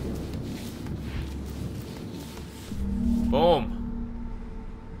 Boom.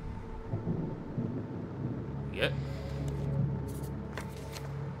 Yep.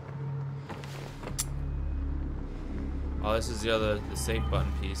 Oh, this is the save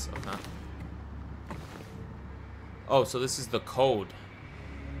button piece. Okay. Oh, so this is the code.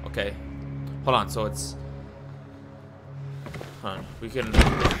 Okay. Hold on, so it's... Hold on, we can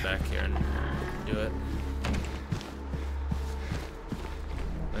get back here and do it.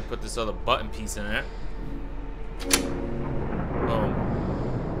 Let me put this other button piece in it. Boom.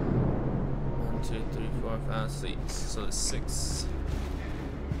 1, 2, 3, 4, 5, 6. So there's 6.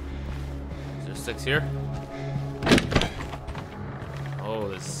 Is there 6 here? Oh,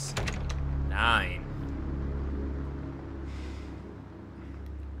 there's 9.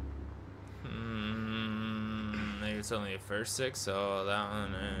 Maybe it's only the first 6, so that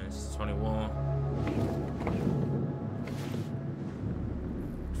one is 21.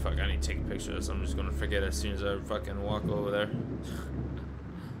 Fuck, I need to take a picture of this. I'm just gonna forget as soon as I fucking walk over there.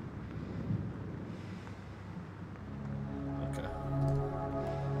 Okay.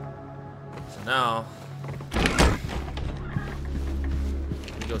 So now,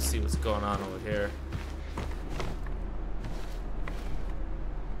 let me go see what's going on over here.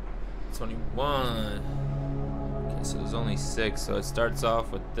 21. Okay, so there's only 6, so it starts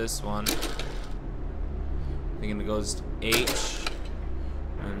off with this one. Thinking it goes to H.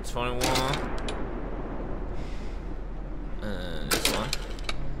 And 21. And this one.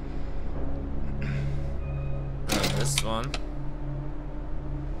 And this one.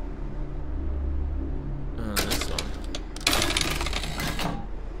 And this one.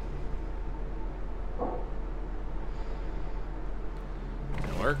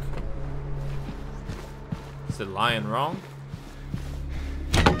 Didn't work. Is it lying wrong?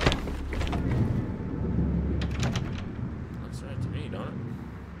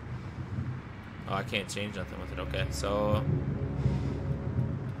 Oh, I can't change nothing with it. Okay, so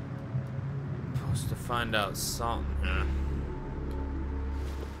I'm supposed to find out something here.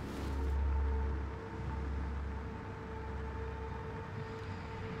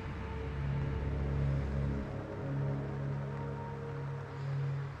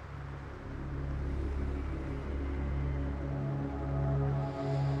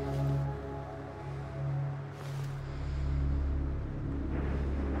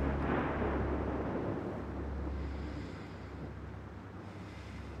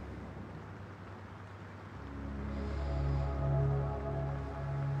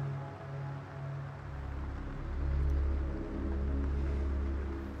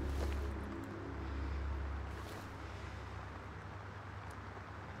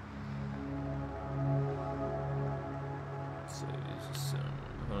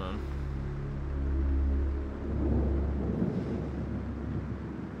 Hold on.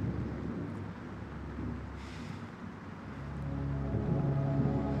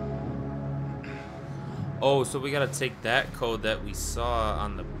 Oh, so we gotta take that code that we saw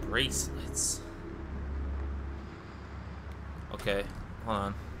on the bracelets. Okay, hold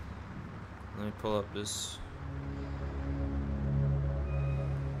on. Let me pull up this.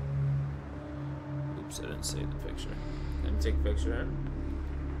 Oops, I didn't save the picture. Let me take a picture.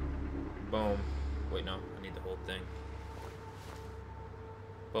 Boom. Wait, no, I need the whole thing.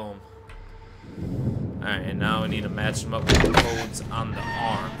 Boom. Alright, and now we need to match them up with the codes on the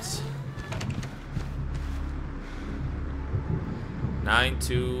arms.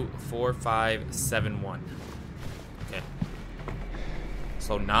 924571. Okay.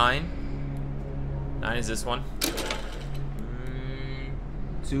 So 9. 9 is this one.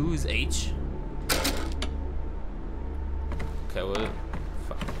 2 is H. Okay, well,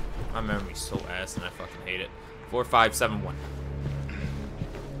 fuck. My memory's so ass and I fucking hate it. 4571.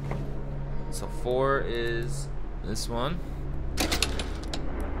 So 4 is this one.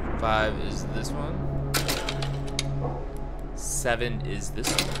 5 is this one. 7 is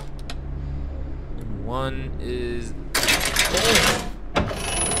this one. And 1 is... Oh!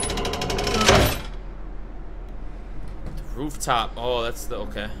 The rooftop. Oh, that's the...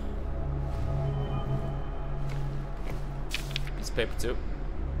 Okay. Piece of paper too.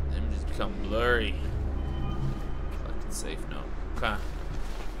 Images become blurry. Fucking safe now. Okay.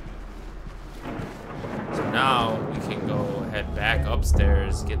 So now we can go head back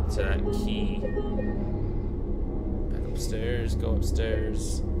upstairs, get to that key. Back upstairs, go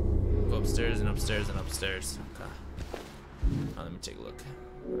upstairs. Go upstairs and upstairs and upstairs. Okay. Now let me take a look.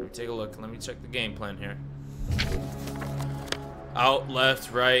 Let me take a look. Let me check the game plan here. Out,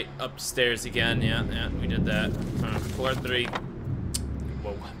 left, right, upstairs again. Yeah, we did that. 4, 3.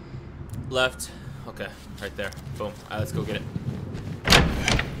 Whoa. Left. Okay, right there. Boom. Alright, let's go get it.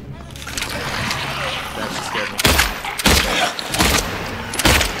 That just scared me.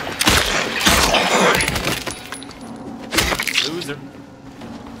 Loser.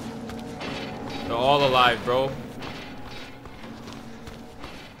 They're all alive, bro.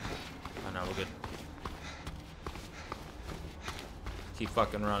 Oh no, we're good. Keep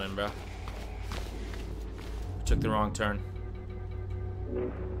fucking running, bro. Took the wrong turn.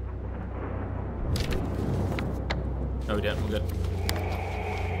 No, we didn't. We're good.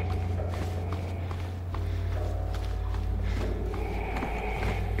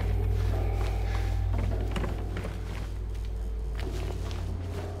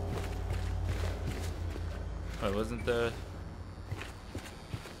 Wait, wasn't the...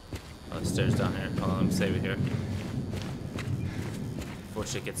 Oh, the stairs down here. Hold on, let me save it here. Before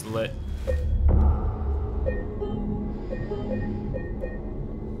shit gets lit.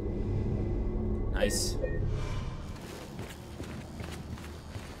 Nice.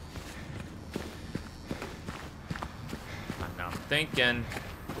 I'm now thinking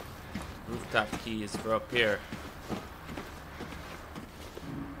rooftop key is for up here.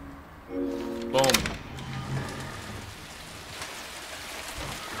 Boom.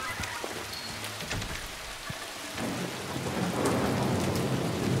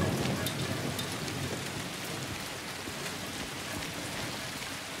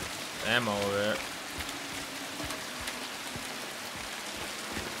 Ammo over there.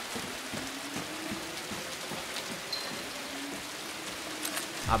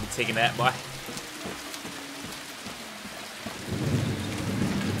 I'll be taking that, boy.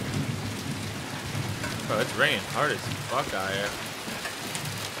 Oh, it's raining hard as fuck out here.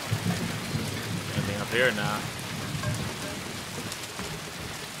 Anything up here now?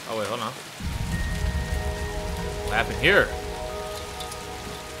 Oh wait, hold on. What happened here?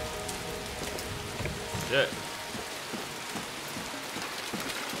 Shit.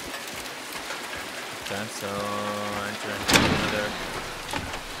 Okay, so enter into another.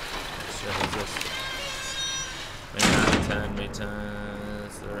 Shit, what's this? May 9, 10, May 10,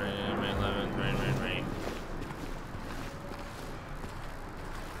 it's the rain, May 11th, rain.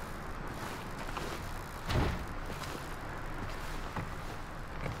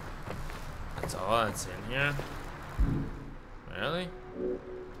 That's all that's in here? Really?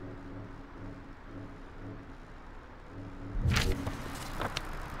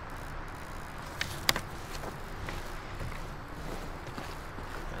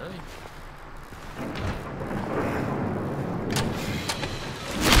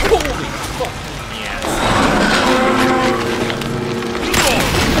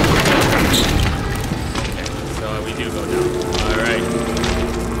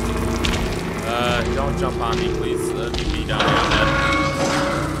 Don't jump on me, please. Let me be down here.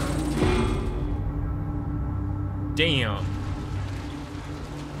 Damn.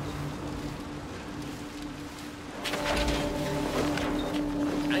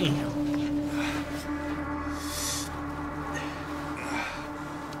 Damn.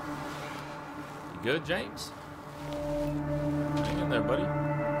 You good, James? Hang in there, buddy.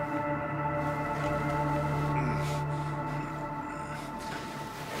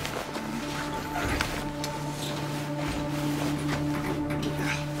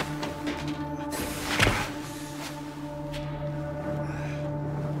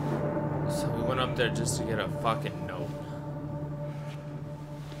 went up there just to get a fucking note.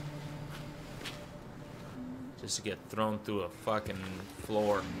 Just to get thrown through a fucking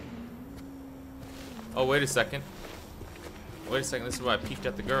floor. Oh, wait a second. Wait a second, this is why I peeked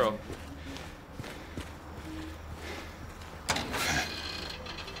at the girl.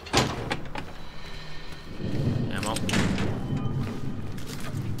 Ammo.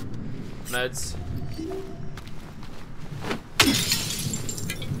 Meds.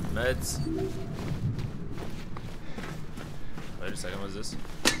 Meds. Wait a second, what is this?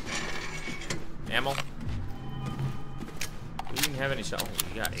 Ammo. We didn't have any shot.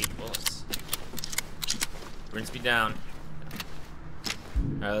 We got 8 bullets. Rinse me down.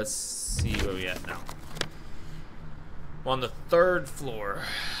 Alright, let's see where we at now. We're on the 3rd floor.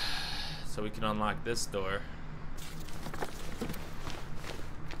 So we can unlock this door.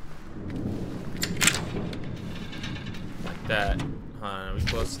 Like that. Are we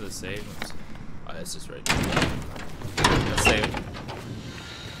close to the save? Oh, it's just right there. Let's save it.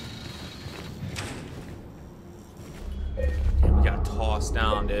 Damn, we got tossed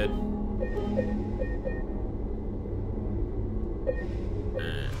down, dude.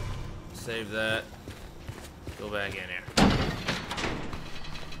 Save that. Go back in here.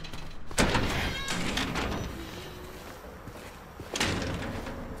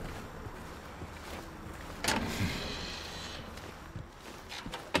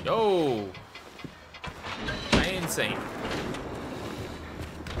 Yo! I ain't insane.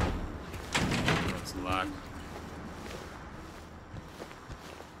 That's locked.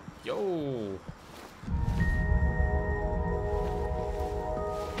 Yo!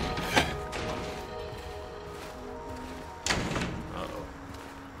 Uh-oh.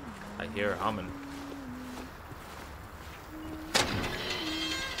 I hear humming.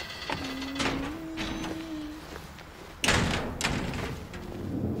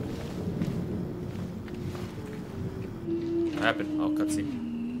 What happened? Oh, cutscene.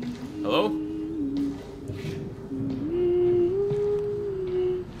 Hello?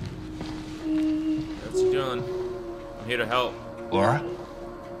 What's you doing? I'm here to help. Laura?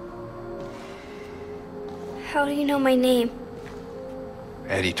 How do you know my name?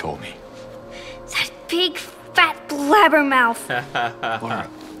 Eddie told me. That big, fat blabbermouth. Laura.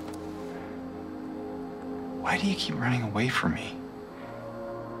 Why do you keep running away from me?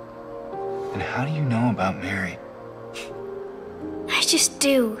 And how do you know about Mary? I just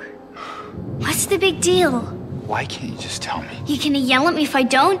do. What's the big deal? Why can't you just tell me? You gonna yell at me if I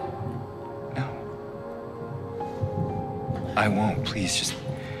don't? No. I won't. Please, just...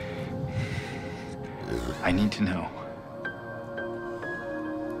 I need to know.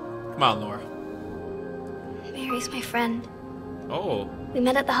 Come on, Laura. Mary's my friend. Oh. We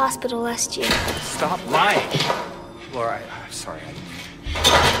met at the hospital last year. Stop lying! Laura, I'm sorry.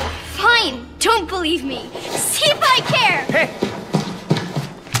 Fine! Don't believe me! See if I care! Hey!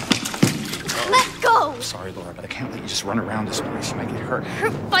 Let go! I'm sorry, Laura, but I can't let you just run around this place. You might get hurt.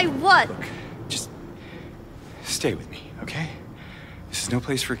 Hurt by what? Look, just stay with me, okay? This is no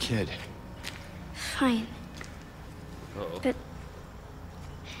place for a kid. Fine. Uh-oh. But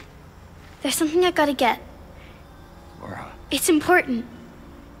there's something I gotta get. Laura, It's important.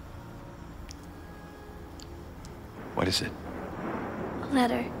 what is it? A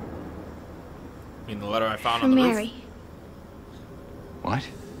letter. You mean the letter I found on From the Mary. roof? What?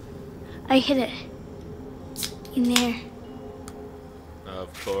 I hid it. In there.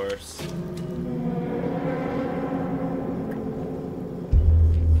 Of course.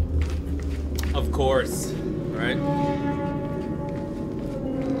 Of course. Right?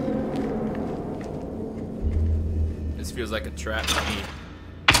 This feels like a trap to me.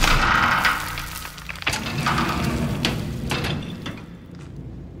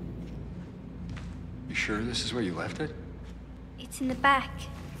 You sure this is where you left it? It's in the back.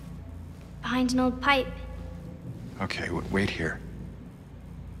 Behind an old pipe. Okay, wait here.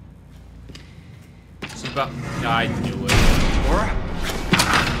 She's about. I knew it. Laura?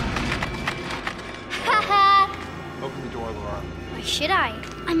 Haha! Open the door, Laura. Why should I?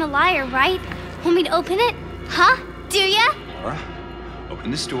 I'm a liar, right? Want me to open it? Huh? Do ya? Laura, open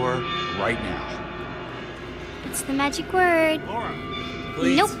this door right now. It's the magic word. Laura!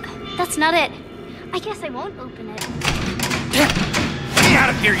 Please. Nope, that's not it. I guess I won't open it. Get out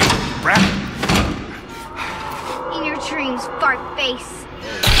of here, you brat! In your dreams, fart face.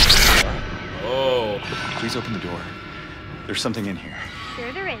 Oh. Please open the door. There's something in here.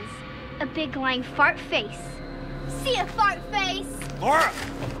 Sure there is. A big lying fart face. See a fart face? Laura!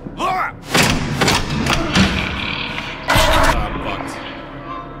 Laura! I'm fucked.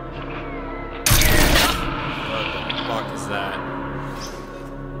 What the fuck is that?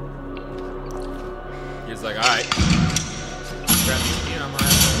 He's like, alright. Grab the skin on my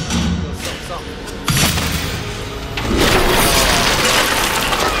something.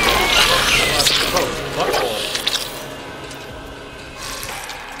 Butthole.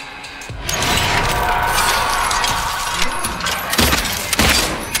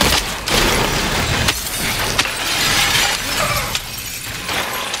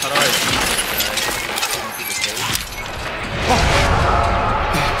 How do I see this guy? Going through the cage?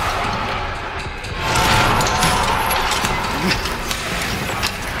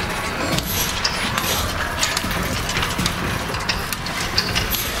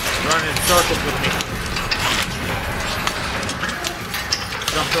 Running in circles with me.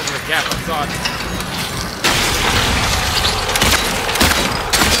 Jumped over the gap, I saw it.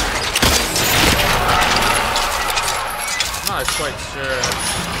 I'm not quite sure.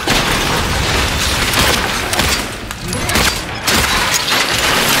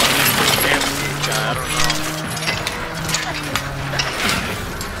 I don't know.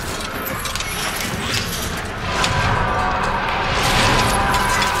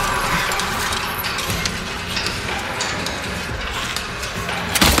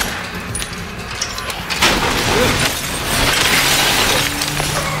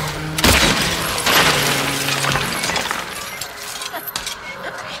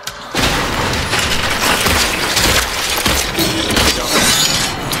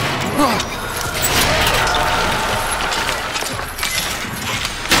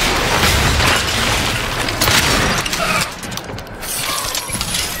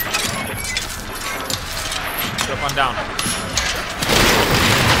 Jump on down.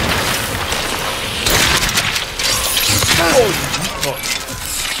 Oh, fuck.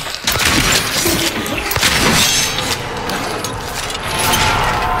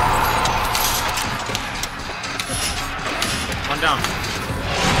 One down.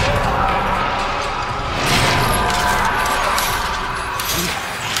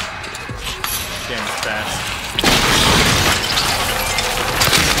 Damn fast.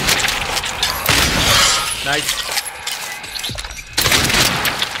 Nice.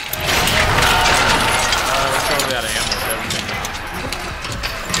 We're totally out of ammo with everything now.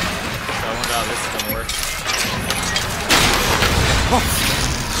 So I wonder how this is gonna work.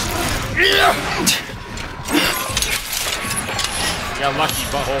 Got lucky,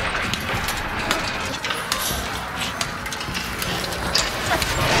 butthole.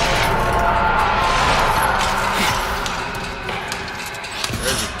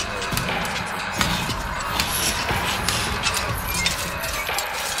 Where is he?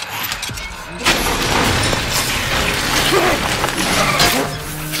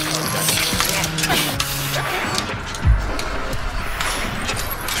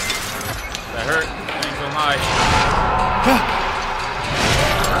 That hurt. Thanks so much.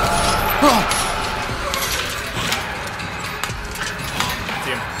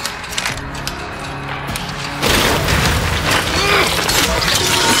 See him.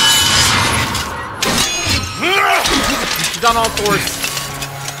 He's on all fours.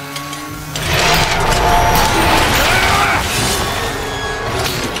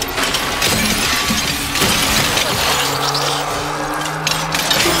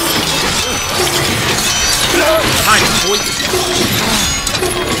 Nice, boy.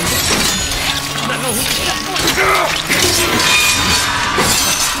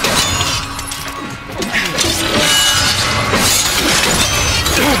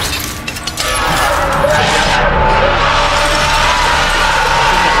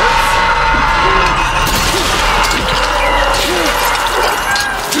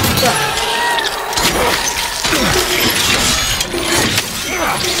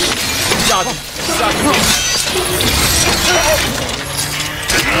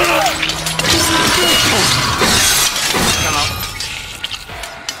 Come out.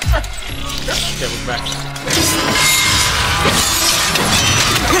 Okay, we're back.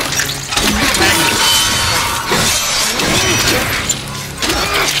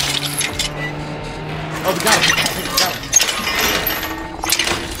 Oh, we got him.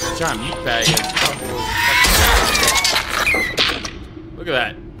 Giant meat bag. Look at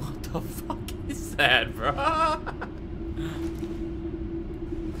that. What the fuck is that, bro?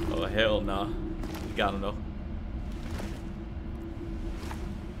 Oh, hell no. We got him though.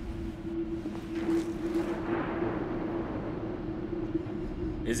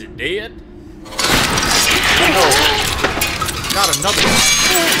 Is it dead? Oh, got another one.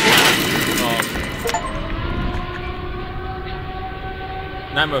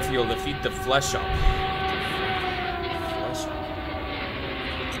 Nightmare Fuel, defeat the flesh up.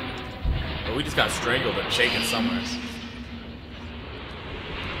 But we just got strangled and shaken somewhere.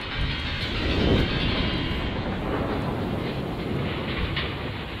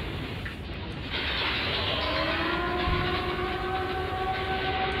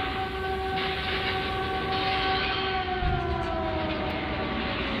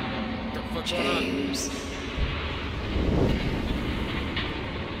 fuck's going on? James.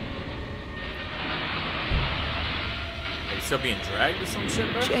 Are we still being dragged or some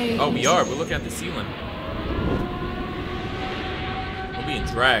shit, bro? James. Oh, we are. We're looking at the ceiling. We're being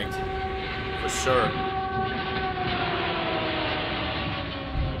dragged. For sure.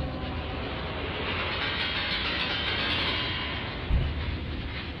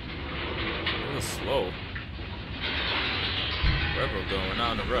 A little slow. Where we're going, we're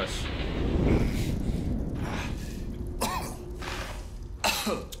not in a rush.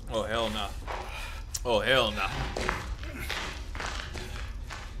 Oh, hell no. Oh, hell no.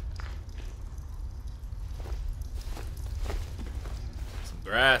 Some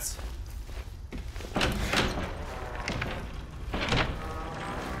grass. Okay.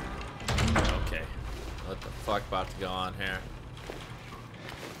 What the fuck about to go on here?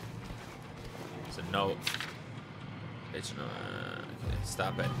 It's a note. It's no. Okay,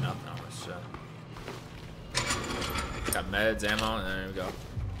 stop at nothing on this shit. Got meds, ammo, and there we go.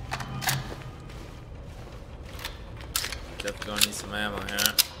 Definitely gonna need some ammo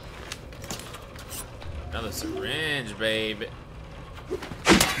here. Another syringe, baby.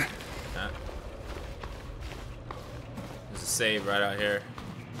 There's a save right out here.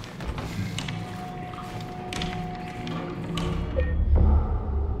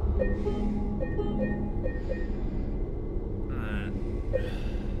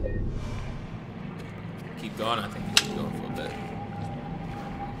 Keep going, I think we keep going for a bit.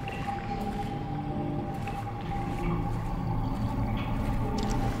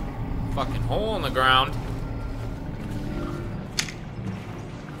 Fucking hole in the ground.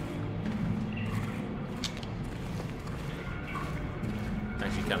 I'm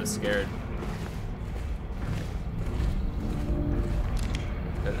actually kind of scared.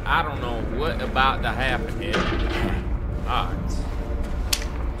 Because I don't know what about to happen here. Alright.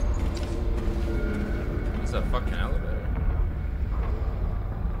 It's a fucking elevator.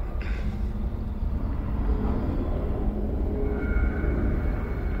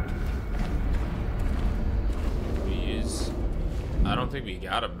 I don't think we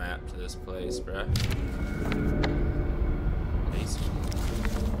got a map to this place, bruh.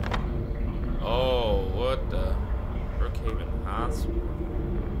 Oh, what the? Brookhaven Hospital.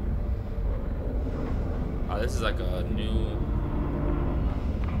 Oh, this is like a new.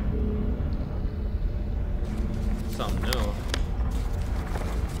 Something new.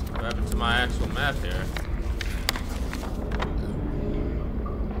 What happened to my actual map here?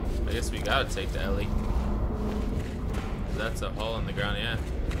 I guess we gotta take the Ellie. That's a hole in the ground, yeah.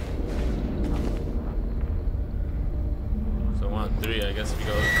 So 1, 3, I guess if you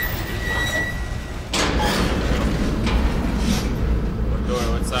go. What door,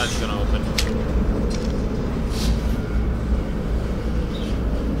 what side's gonna open?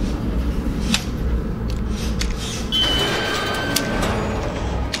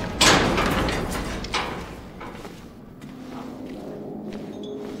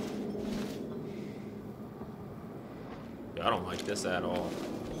 I don't like this at all.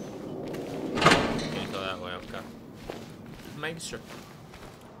 Can't go that way, okay. Just making sure.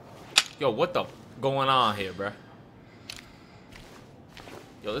 Yo, what the going on here, bruh?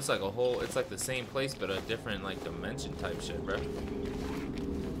 Yo, this is like a whole, it's like the same place, but a different, like, dimension type shit, bruh.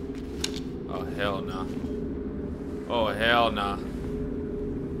 Oh, hell nah. Oh, hell nah.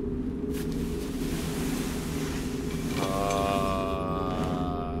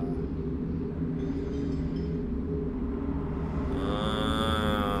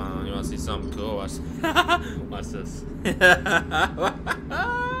 You wanna see something cool? Watch, watch this.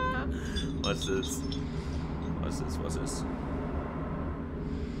 Watch this. Watch this. Watch this.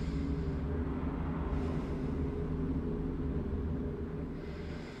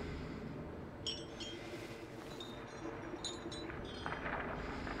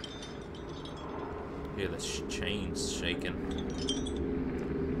 Hear the chains shaking.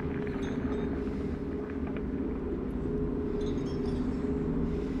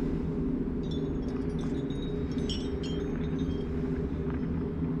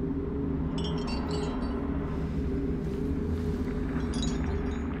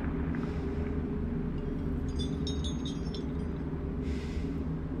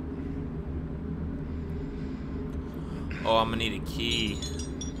 Oh, I'm gonna need a key.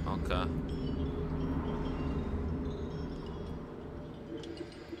 Okay.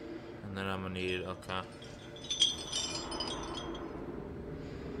 And then I'm gonna need, okay.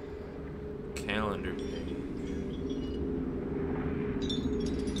 Calendar page.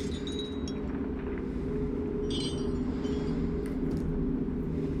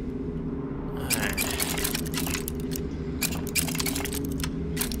 Alright.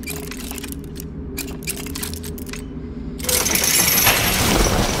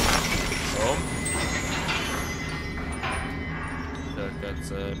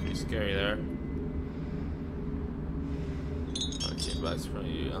 Scary there. Box in front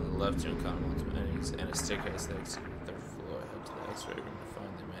of you. On the left, you encounter multiple enemies and a staircase that exits the third floor. Head to the X-ray room to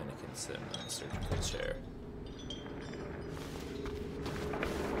find the mannequin sitting on a surgical chair.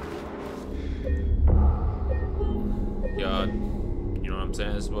 God, you know what I'm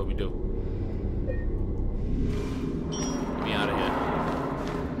saying? This is what we do. Get me out of here.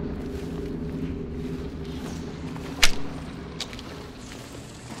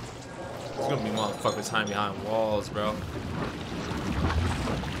 There's gonna be motherfuckers hiding behind walls, bro.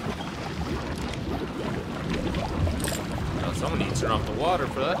 Oh, someone needs to turn off the water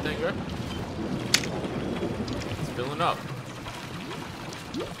for that thing, right? It's filling up.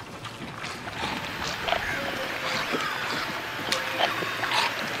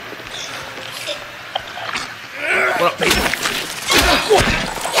 What up, baby?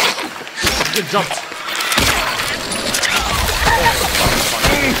 Good jumps.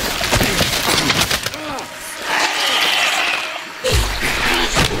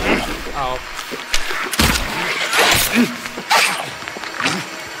 Ow.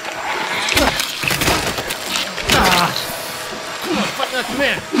 Come on, fight that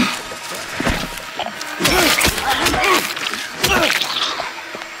man.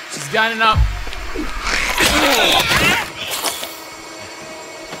 She's gotten up.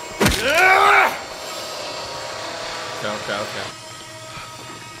 Okay.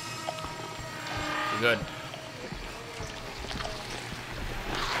 You're good.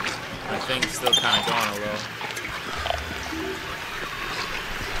 My thing's still kind of going a little.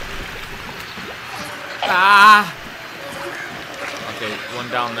 Ah! Okay, one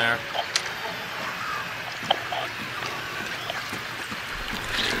down there.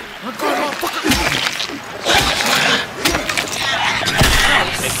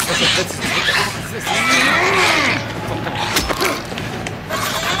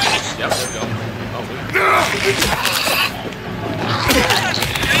 Yep, there we go. Oh,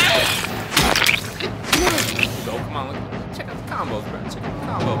 go, come on, look. Check out the combos, bro. Check out the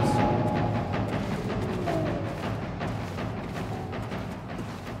combos.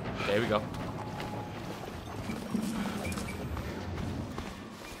 There we go.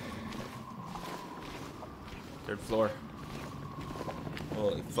 Third floor.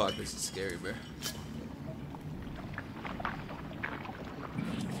 Holy fuck, this is scary, bro.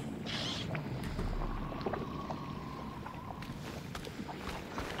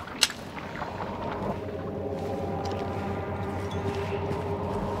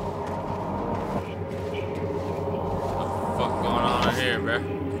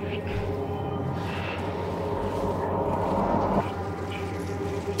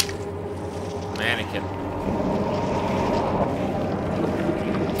 Mannequin.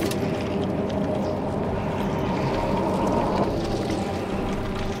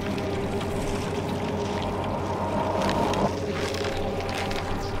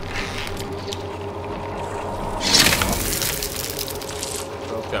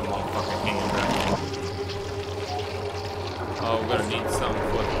 Broke that motherfucking hand, bro. Oh, we're gonna need some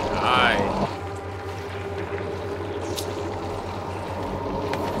for the eye.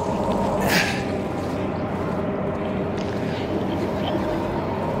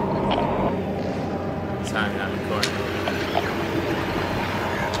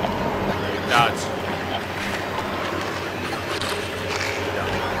 Dodge.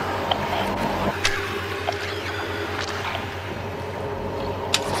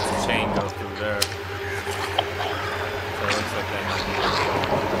 Chain goes through there. So it looks like that might be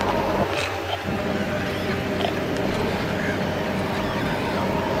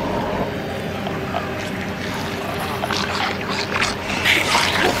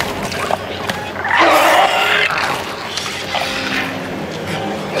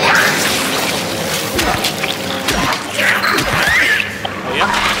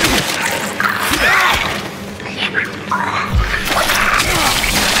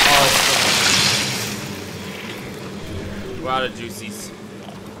out of juicies.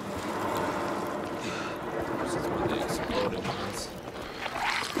 This is one of the exploded ones.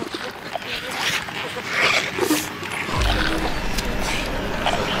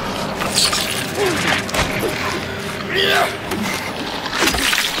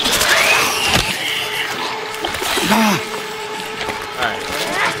 Alright.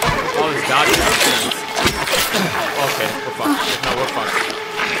 All this dodging. Okay, we're fucked. No, we're fucked.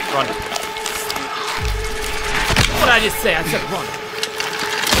 Run. What did I just say? I said run.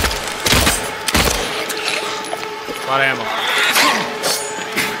 A lot of ammo.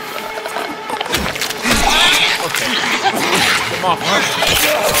 Okay. Come off.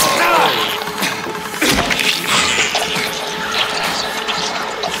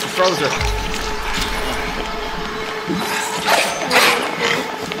 Just froze her.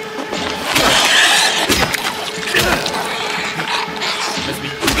 Miss me.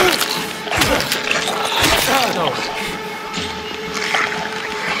 No.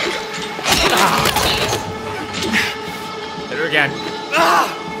 Hit her again.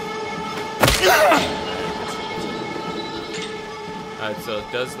 Alright, so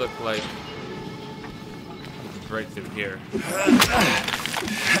it does look like break through here.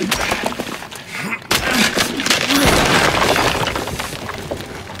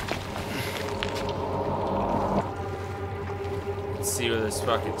 Let's see where this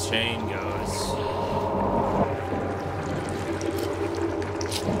fucking chain goes.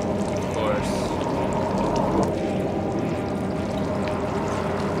 Of course.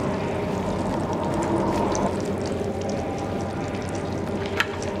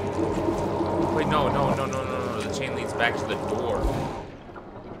 Wait, no. The chain leads back to the door.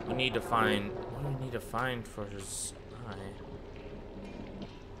 We need to find... What do we need to find for his eye?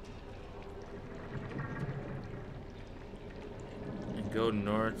 And go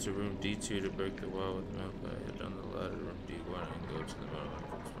north to room D2 to break the wall with milk. I head down the ladder to room D1 and go to the middle and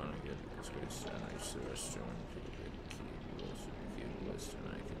corresponding get the space and reach the restroom and pick up the key list and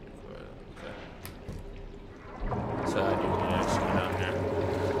I can require that. Okay. So I do need to actually go down there.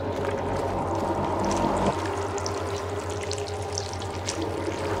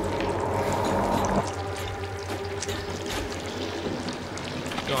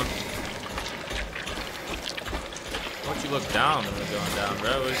 Why don't you look down when we're going down,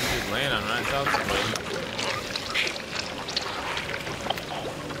 bro? We should just land on right on top of somebody.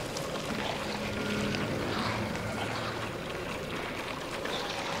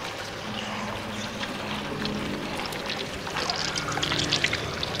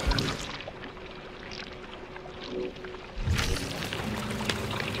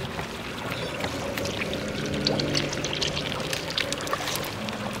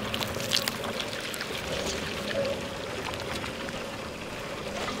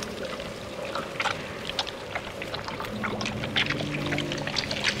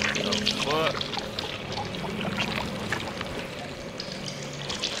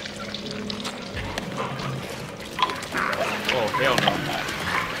 Hell no.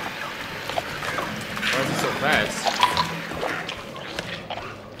 Why is he so fast?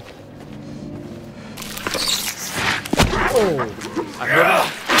 Oh! I heard him.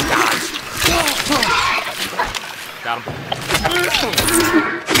 Got him. Don't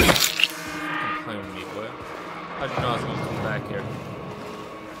play with me, boy. How'd you know I was gonna come back here?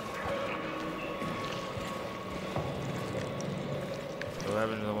 What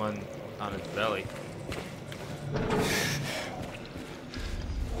happened to the one on his belly?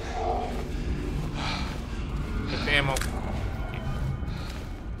 Ammo. Okay,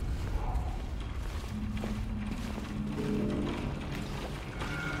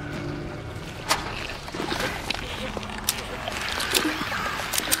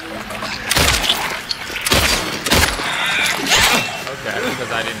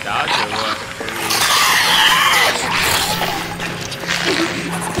 because I didn't dodge or what?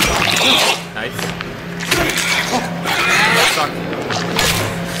 Nice. Suck.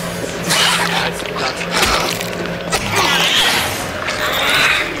 Nice. Gotcha.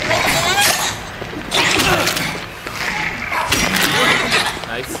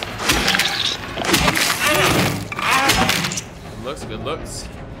 Nice. Good looks.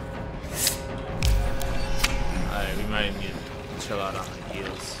 Alright, we might need to chill out on the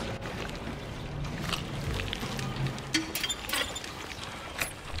heels.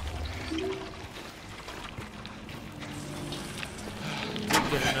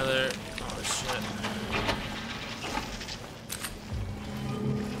 Get another. Oh shit.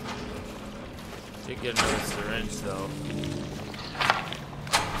 Did get another syringe though.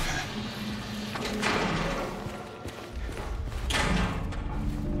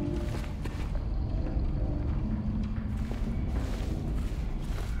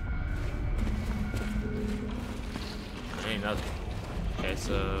 Ain't nothing. Okay,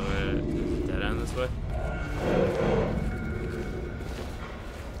 so dead end this way.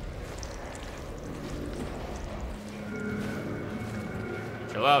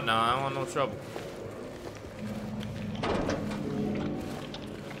 Chill out now, I don't want no trouble.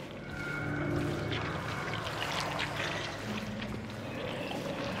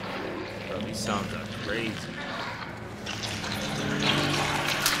 Bro, these sounds are crazy.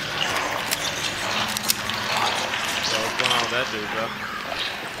 So what's going on with that dude, bro?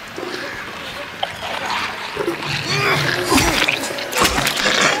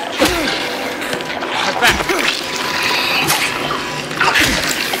 Back.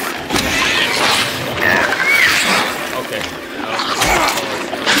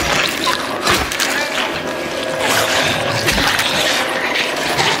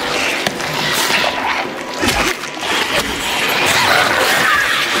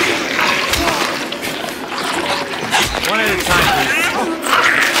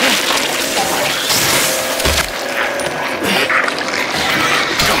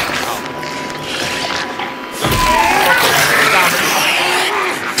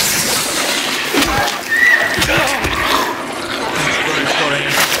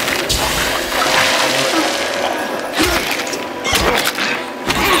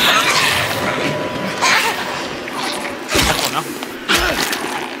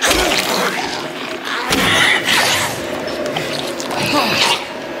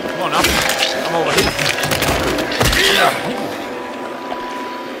 I'm over here.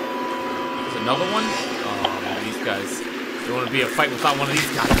 There's another one? Oh, man, these guys. You don't want to be a fight without one of these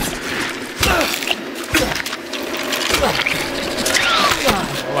guys.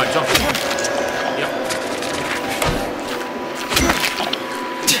 Oh, I jumped. Yep.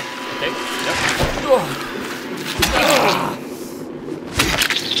 Okay, yep.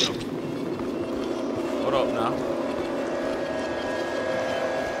 Hold up now.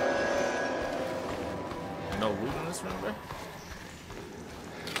 No loot in this room, bro?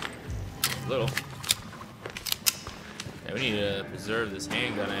 Little. Yeah, we need to preserve this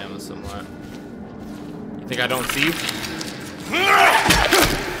handgun ammo somewhere. You think I don't see you?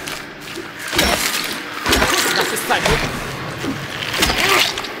 Not this time, dude.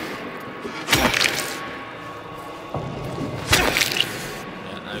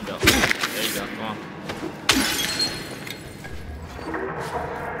 Yeah, there you go. There you go. Come on.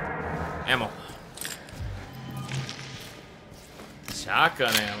 Ammo.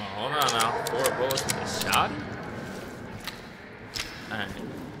 Shotgun ammo. Hold on now. 4 bullets with a shot? Alright.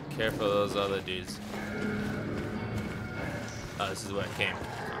 Careful of those other dudes. Oh, this is where I came.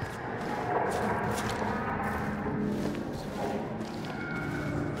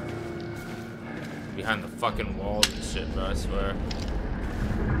 Behind the fucking walls and shit, bro, I swear.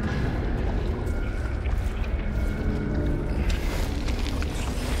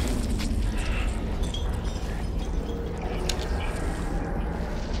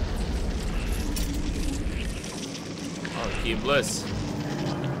 Oh, key of bliss.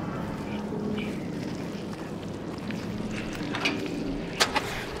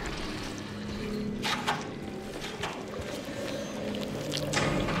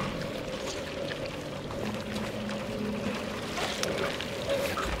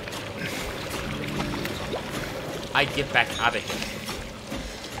 I get back out of here.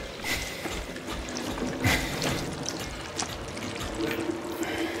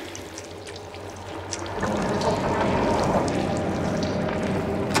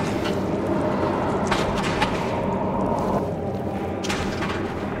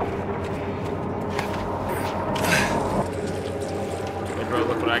 Hey bro,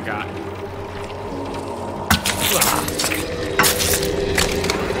 look what I got.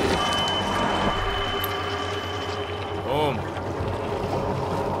 Boom.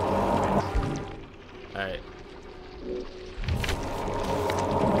 Alright.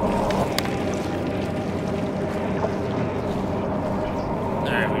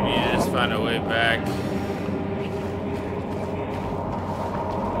 Alright, we need to just find a way back.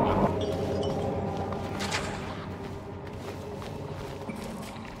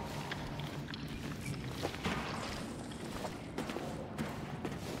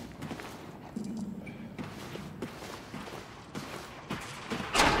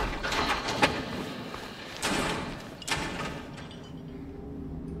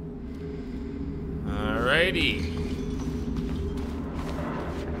 Alrighty.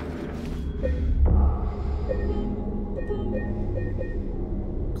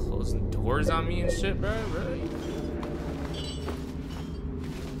 Closing doors on me and shit, bro? Really?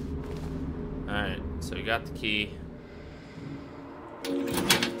 Alright, so we got the key.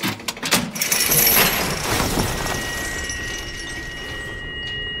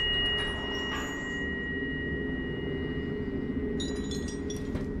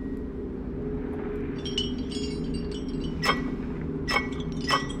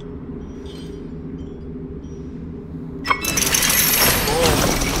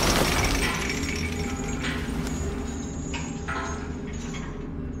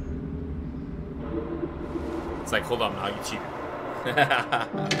 It's like, hold on, now you cheat. What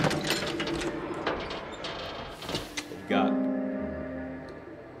you got?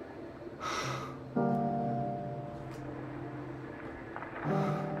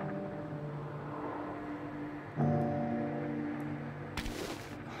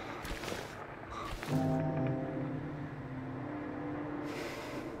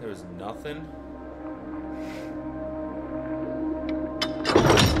 There was nothing.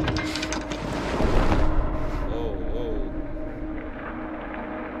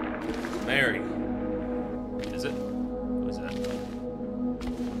 Mary. Is it? Who is that?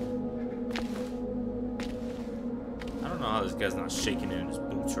 I don't know how this guy's not shaking in his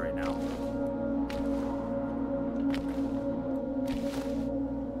boots right now.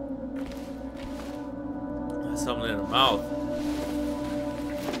 There's something in the mouth.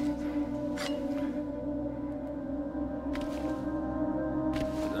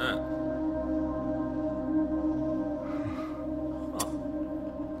 What's that?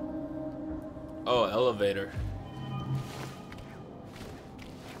 Oh, elevator.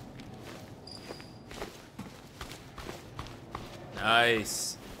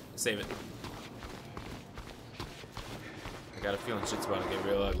 Nice. Save it. I got a feeling shit's about to get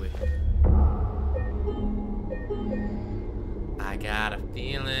real ugly. I got a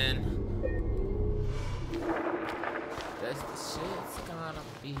feeling that the shit's gonna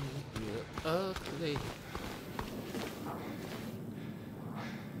be real ugly.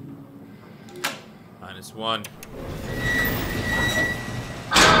 -1.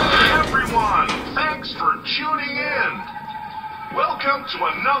 Hi everyone, thanks for tuning in. Welcome to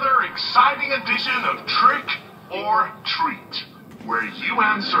another exciting edition of Trick or Treat, where you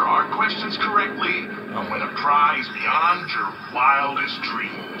answer our questions correctly and win a prize beyond your wildest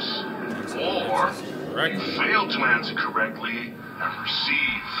dreams. Or you fail to answer correctly and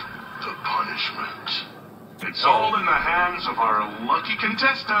receive the punishment. It's all in the hands of our lucky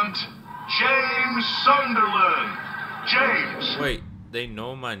contestant, James Sunderland. James. Wait, they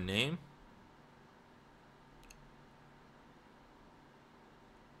know my name?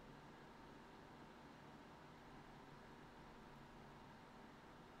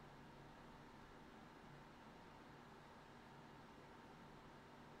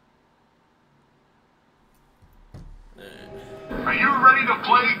 Are you ready to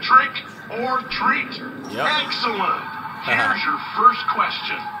play Trick or Treat? Yep. Excellent. Here's your first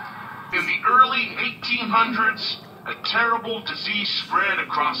question. In the early 1800s, a terrible disease spread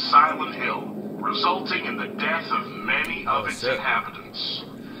across Silent Hill, resulting in the death of many of its inhabitants.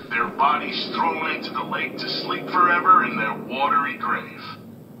 Their bodies thrown into the lake to sleep forever in their watery grave.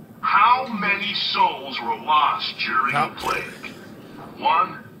 How many souls were lost during the plague?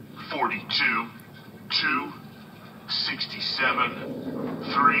 1, 42, 2, 67,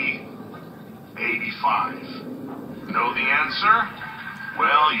 3, 85. Know the answer?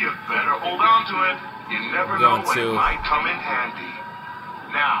 Well, you better hold on to it. You never know when it might come in handy.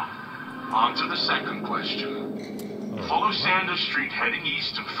 Now, on to the second question. Follow Sanders Street heading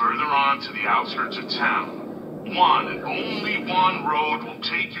east and further on to the outskirts of town. One and only one road will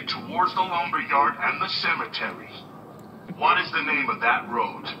take you towards the lumberyard and the cemetery. What is the name of that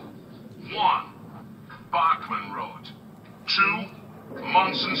road? 1. Bachman Road. 2.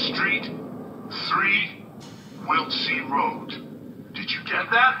 Munson Street. 3. Wiltsea Road. Did you get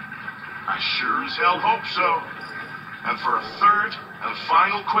that? I sure as hell hope so. And for a third and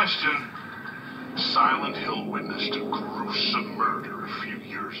final question, Silent Hill witnessed a gruesome murder a few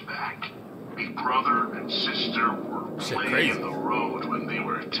years back. A brother and sister were playing in the road when they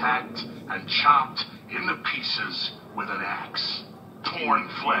were attacked and chopped into pieces with an axe. Torn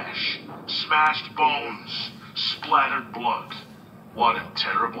flesh, smashed bones, splattered blood. What a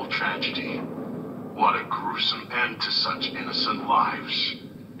terrible tragedy. What a gruesome end to such innocent lives.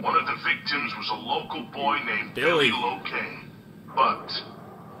 One of the victims was a local boy named Billy Locay. But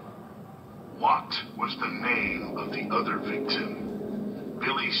what was the name of the other victim?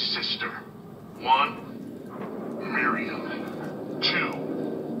 Billy's sister. 1. Miriam.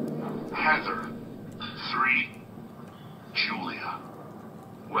 2. Heather. 3. Julia.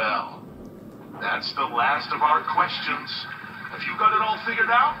 Well, that's the last of our questions. Have you got it all figured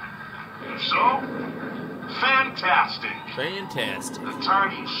out? If so, fantastic. Fantastic. The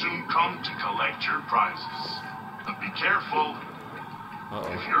time will soon come to collect your prizes. But be careful.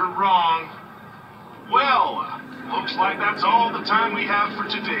 If you're wrong, well, looks like that's all the time we have for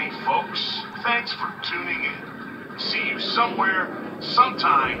today, folks. Thanks for tuning in. See you somewhere,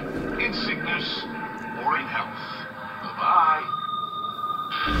 sometime, in sickness or in health. Bye-bye.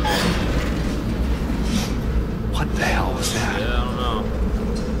 What the hell was that? Yeah, I don't know.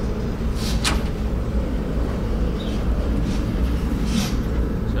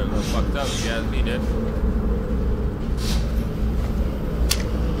 Should've got fucked up if you asked me, dude.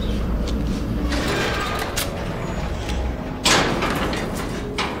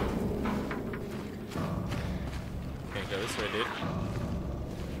 Can't go this way, dude.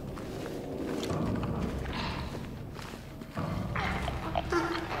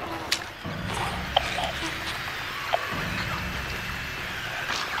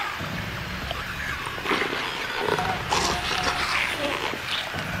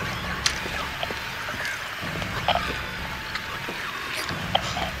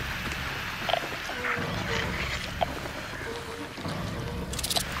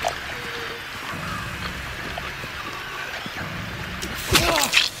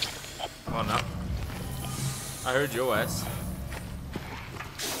 Oh no. I heard your ass.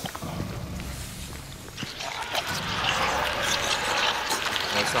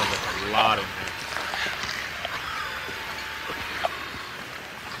 That sounds like a lot in here.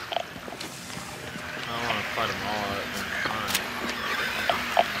 I don't want to fight them all at one time.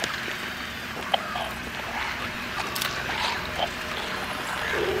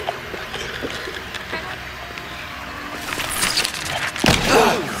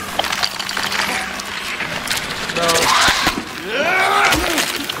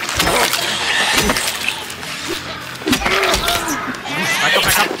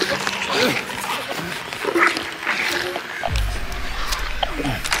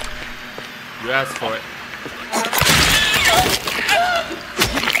 asked for it.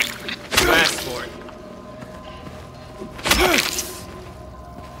 You asked for it.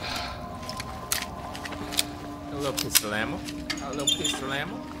 A little pistol ammo. A little pistol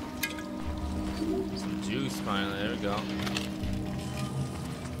ammo. Some juice finally. There we go.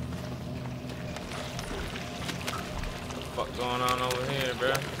 What the fuck going on over here,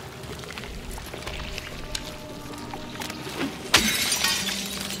 bruh?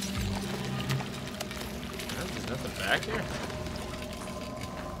 There's nothing back here.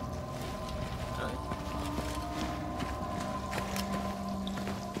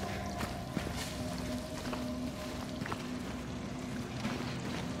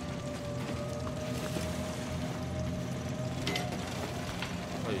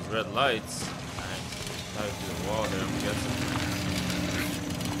 Red lights. Tied to the wall here, I'm guessing.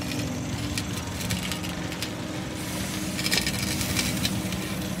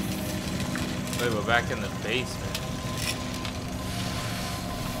 Wait, we're back in the basement.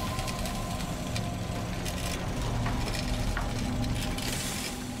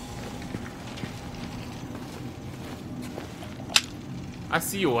 I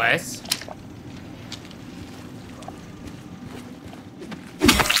see you, Wes.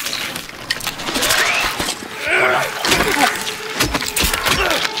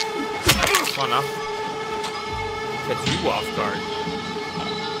 Enough. Catch you off guard.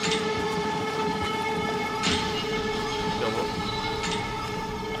 Yo, what?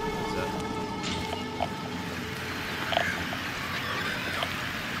 What's that?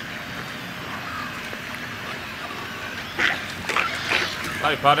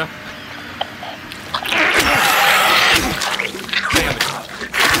 Hi, Potter. Damn it.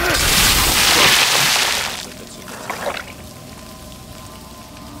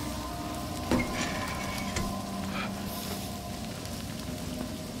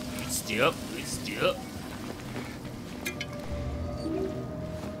 Yep, it's up.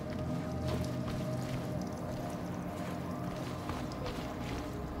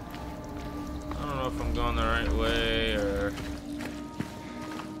 I don't know if I'm going the right way or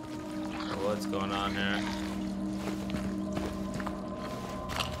what's going on here.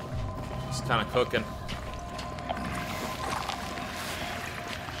 Just kind of cooking.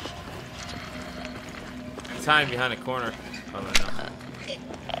 It's hiding behind a corner. Oh, no.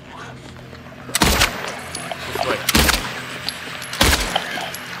 This way.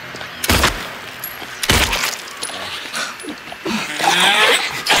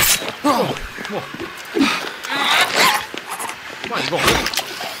 Oh. Come on, go.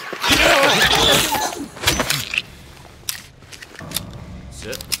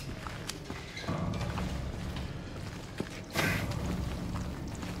 Sit.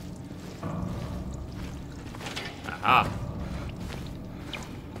 Aha.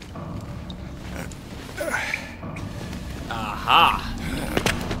 Aha.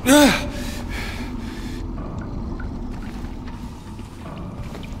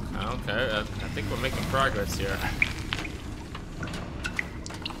 Okay, I think we're making progress here.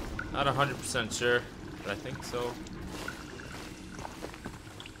 Not 100% sure, but I think so.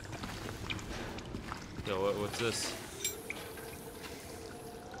 Yo, what's this?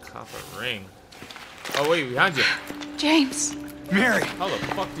 Copper ring. Oh wait, behind you. James. Mary! How the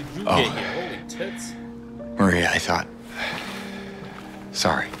fuck did you get here? Holy tits. Maria, I thought...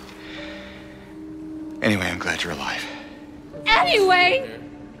 Sorry. Anyway, I'm glad you're alive. Anyway?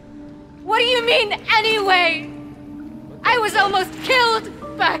 What do you mean, anyway? I was almost killed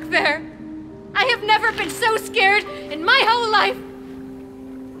back there. I have never been so scared in my whole life.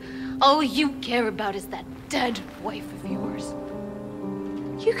 All you care about is that dead wife of yours.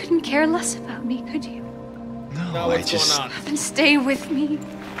 You couldn't care less about me, could you? No, I just... Then stay with me.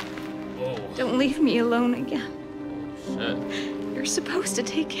 Whoa. Don't leave me alone again. Shit. You're supposed to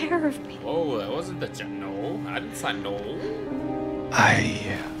take care of me. Whoa, that wasn't the no. I didn't sign no. I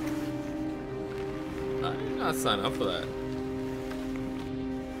did not sign up for that.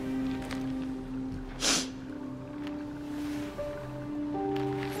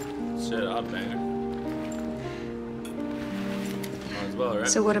 Shit, odd banger. Might as well, right?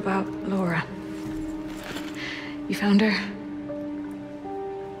 So what about Laura? You found her?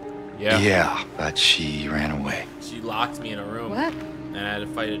 Yeah, but she ran away. She locked me in a room. What? And I had to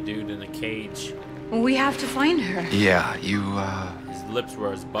fight a dude in a cage. Well, we have to find her. Yeah, you His lips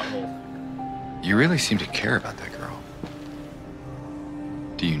were his butthole. you really seem to care about that girl.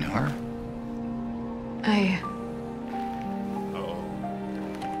 Do you know her? Uh-oh.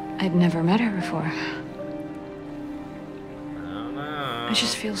 I'd never met her before. I don't know. I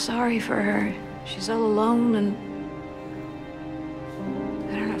just feel sorry for her. She's all alone and...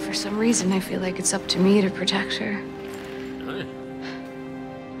 I don't know, for some reason, I feel like it's up to me to protect her. Alright.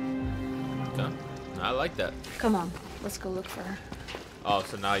 Okay. I like that. Come on, let's go look for her. Oh,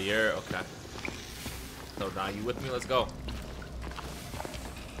 so now you're okay. So now you with me? Let's go.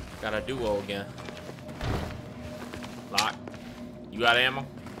 Got a duo again. Lock. You got ammo?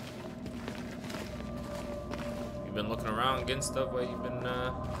 You've been looking around, getting stuff while you've been,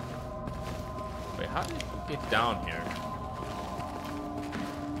 Wait, how did you get down here?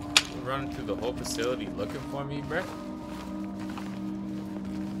 You running through the whole facility looking for me, bruh?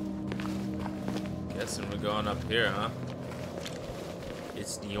 Guessing we're going up here, huh?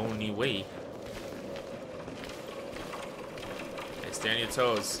 It's the only way. Hey, stay on your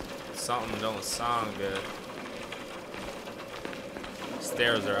toes. Something don't sound good.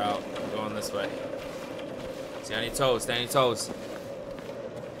 Stairs are out. I'm going this way. Stay on your toes. Stay on your toes.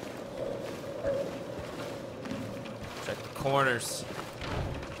 Check the corners.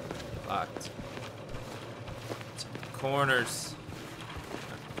 Locked. Check the corners.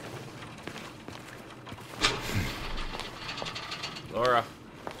 Laura.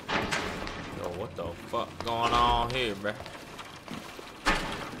 Yo, what the fuck going on here, bruh?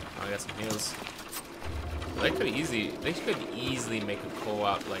 I got some heals. They could easily make a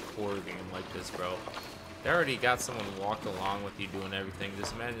co-op like horror game like this, bro. They already got someone walk along with you doing everything.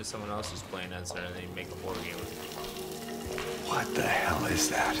 Just imagine someone else is playing as her and they make a horror game with you. What the hell is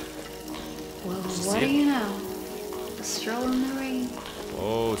that? Well, what do you know? A stroll in the rain.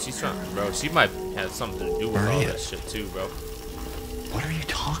 Oh, she's trying, bro. She might have something to do with all that shit too, bro. What are you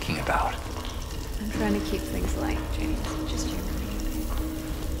talking about? I'm trying to keep things light, James. Just you.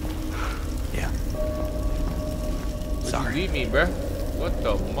 Yeah. Sorry. Leave me, bruh. What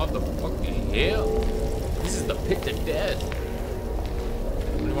the motherfucking hell? This is the pit of death.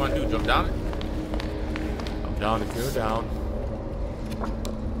 What do you want to do? Jump down it? I'm down if you're down.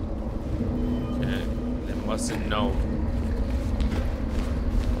 Okay. They mustn't know.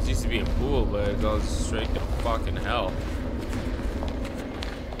 This used to be a pool, but it goes straight to fucking hell.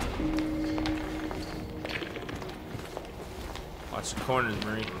 Watch the corners,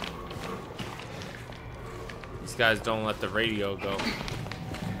 Marie. These guys don't let the radio go.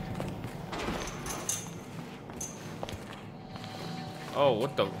 Oh,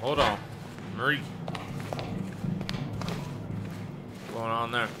 what the? Hold on. Marie. What's going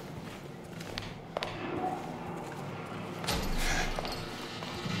on there?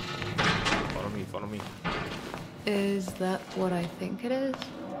 Follow me, follow me. Is that what I think it is?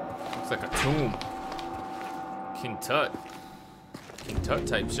 Looks like a tomb. King Tut. King Tut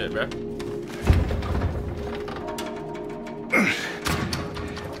type shit, bruh.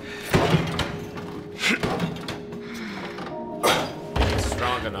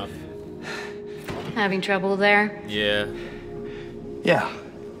 Strong enough. Having trouble there? Yeah. Yeah.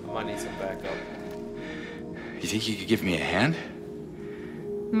 I might need some backup. You think you could give me a hand?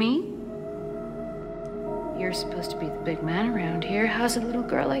 Me? You're supposed to be the big man around here. How's a little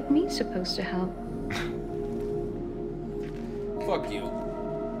girl like me supposed to help? Fuck you.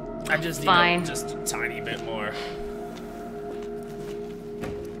 I just need just a tiny bit more.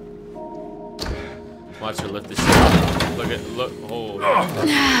 Watch her lift this shit up. Look. Oh.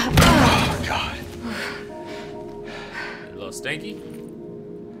 Oh, God. A little stanky.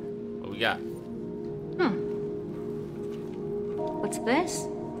 What we got? What's this?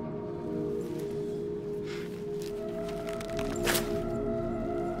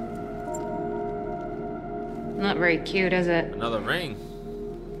 Not very cute, is it? Another ring.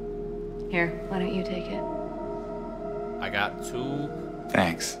 Here, why don't you take it? I got 2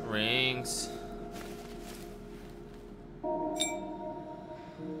 Thanks. rings. Oh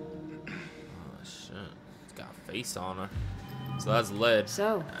shit. It's got a face on her. So that's lead.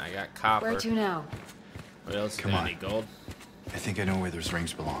 So, I got copper. where to now? What else? Come on. Any gold? I think I know where those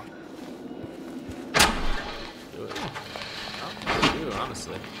rings belong. Do it. I do,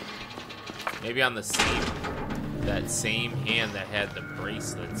 honestly. Maybe on the that same hand that had the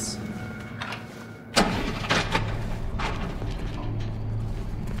bracelets.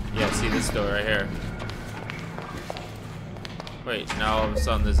 Yeah, see this door right here. Wait, now all of a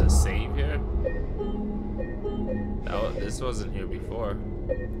sudden there's a save here? This wasn't here before.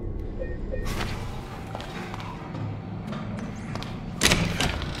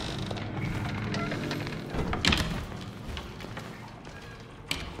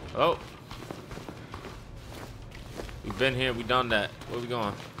 Oh. We've been here, we done that. Where we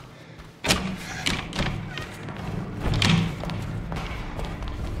going?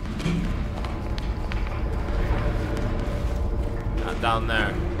 Not down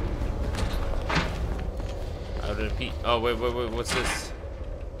there. I would repeat. Oh, wait, what's this?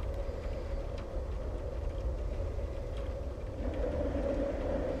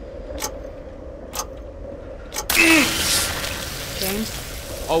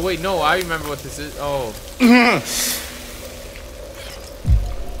 James. Oh wait, no, I remember what this is. Oh.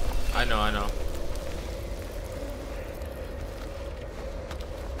 I know.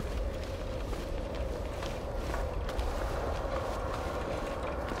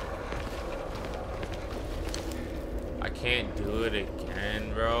 I can't do it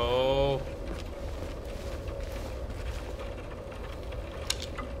again, bro.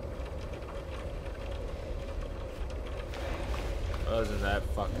 Wasn't that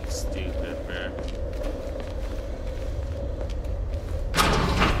fucking stupid, man?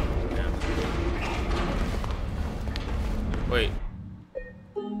 Wait.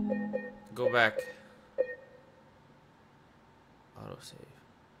 Go back. Autosave.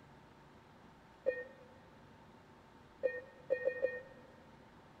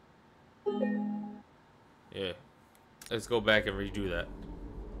 Yeah. Let's go back and redo that.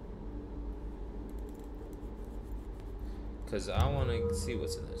 Cause I want to see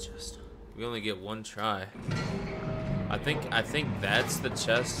what's in the chest. We only get one try. I think that's the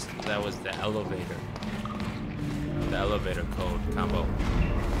chest that was the elevator. The elevator code combo.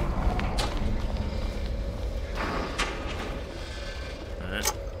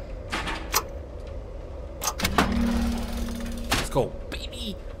 Alright. Let's go,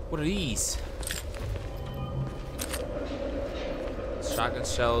 baby! What are these? Shotgun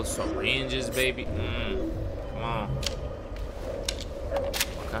shells, syringes, baby. Come on.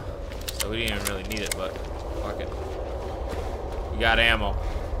 Okay. So we didn't really need it, but fuck it. We got ammo.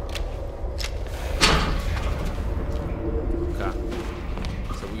 Okay.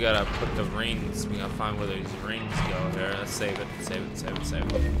 So we gotta put the rings. We gotta find where these rings go here. Let's save it. Save it.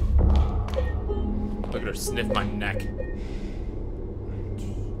 Look at her sniff my neck.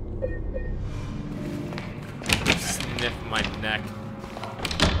 Sniff my neck.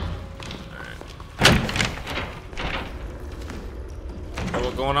 Alright. So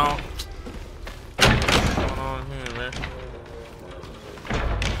what's going on? What's going on here, man?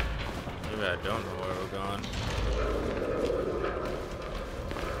 Maybe I don't know where we're going.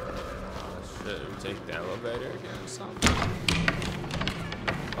 Should we take the elevator again or something?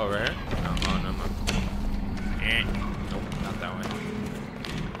 Oh, right here? No, no. Nope, not that way.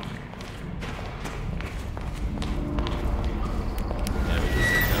 Yeah, we just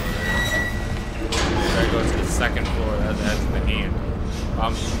take the elevator. There goes to the second floor. That's the hand.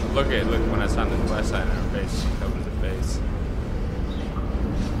 Look when I shine the flashlight in her face, she covers her face.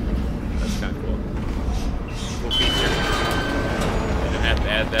 That's kind of cool. Cool feature. Didn't have to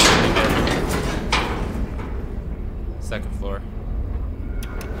add that. Second floor.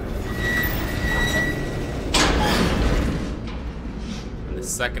 And the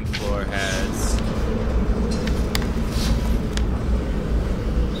second floor has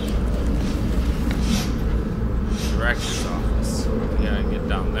the director's office. We gotta get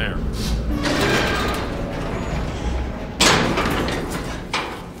down there.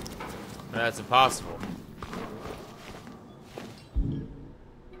 That's impossible.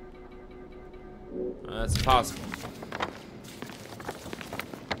 That's impossible.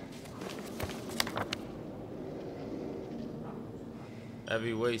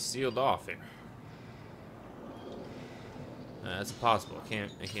 Every way sealed off here. That's impossible. It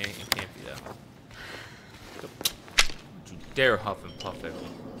can't be that. Don't you dare huff and puff at me.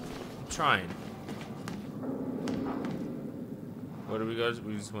 I'm trying. What do we go?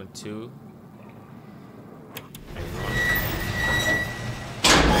 We just went 2.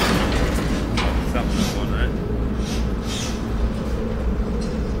 Something one, right?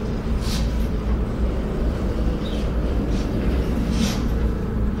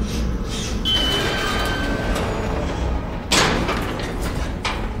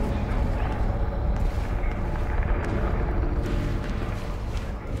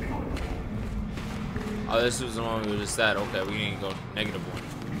 Oh, this was the one we were just at. Okay, we need to go -1.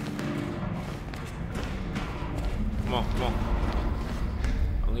 Come on.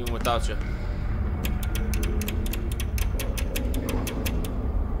 I'm leaving without you.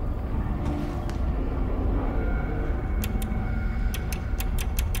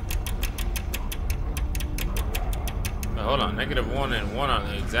 Wait, hold on, -1 and 1 are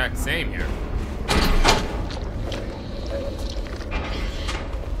the exact same here.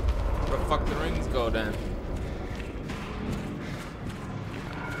 Where the fuck the rings go then?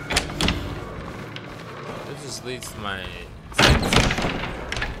 This just leads to my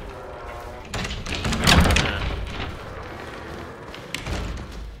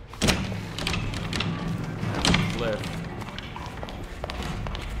lift.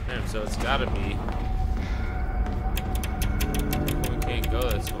 Damn, so it's gotta be. We can't go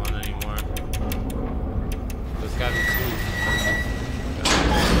this one anymore. There's gotta be 2.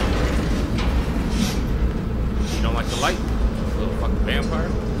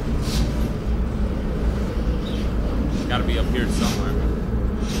 here somewhere.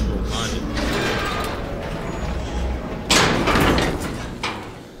 We'll find it.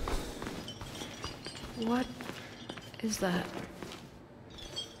 What is that?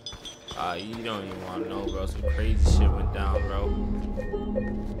 You don't even want to know, bro. Some crazy shit went down, bro.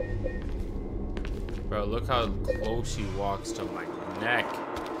 Bro, look how close she walks to my neck.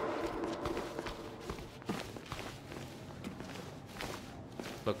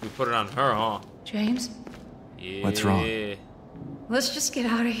 Look, we put it on her, huh? James? Yeah. What's wrong? Let's just get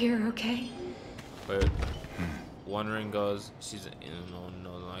out of here, okay? But one ring goes, she's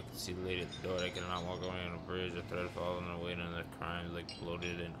no, I can see the lady at the door. I cannot walk away on a bridge. A thread falls on the way to their crimes, like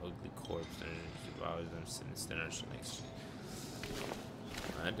bloated and ugly corpse. And she devours them sinister. She likes.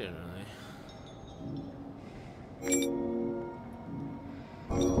 I didn't really.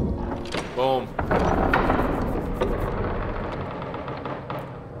 Boom.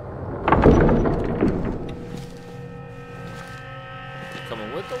 You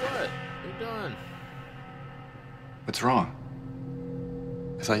coming with or what? What you doing? What's wrong?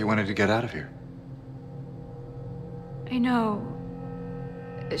 I thought you wanted to get out of here. I know.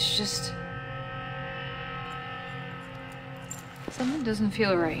 It's just... something doesn't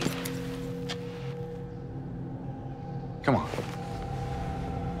feel right. Come on.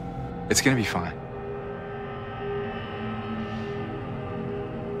 It's gonna be fine.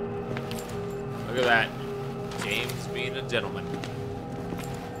 Look at that. James being a gentleman.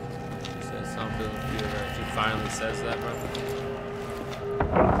 She says something doesn't feel right. She finally says that, bro.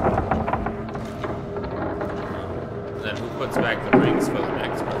 And then who puts back the rings for the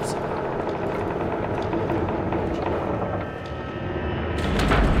next person?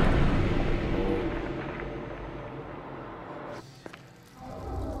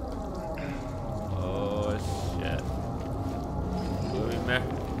 Oh, shit. Moving back.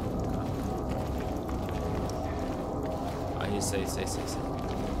 Oh, you say.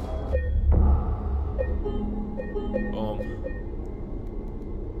 Boom.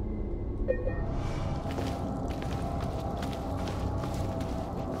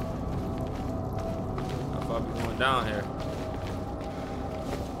 How far we going down here?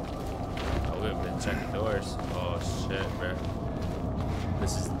 Oh, we haven't been checking doors. Oh shit, bro.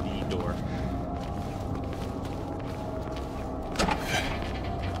 This is the door.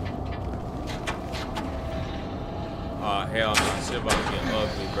 Oh hell no, shit about to get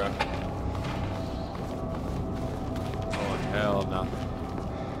ugly, bro. Oh hell no.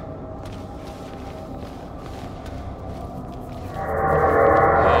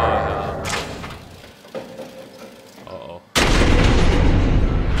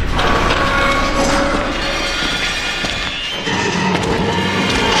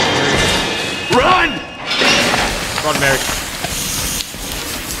 Run, Mary.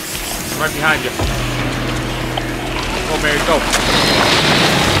 I'm right behind you. Go, Mary, go.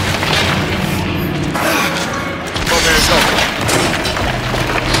 Go, Mary, go.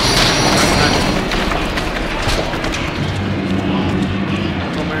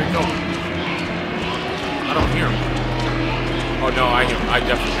 Go, Mary, go. I don't hear him. Oh, no, I hear him. I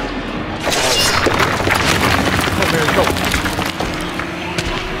definitely hear him. Go, Mary, go.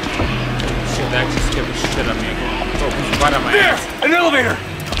 Shit, that actually scared the shit out of me. Oh, he's right on my ass. An elevator!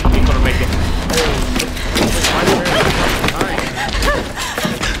 Ain't gonna make it.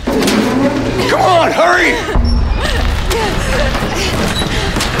 Come on, hurry!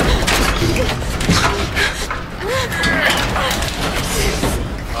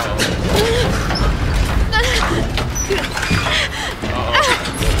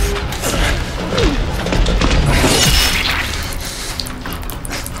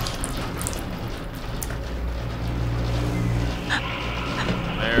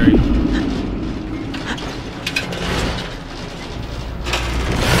 Mary.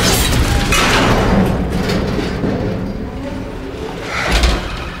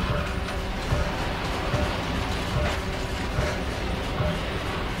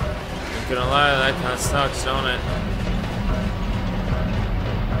 I'm gonna lie, that kind of sucks, don't it?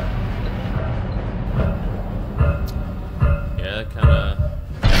 Yeah, that kind of.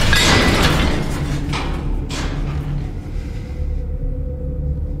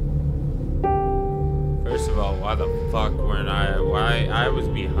 First of all, why the fuck weren't why I was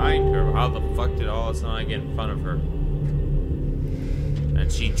behind her? How the fuck did all of a sudden I get in front of her?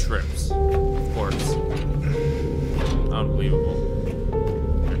 And she trips, of course. Unbelievable.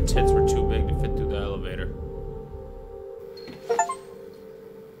 Her tits were too big to fit through the elevator.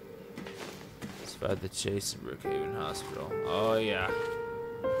 Survived the chase at Brookhaven Hospital. Oh yeah,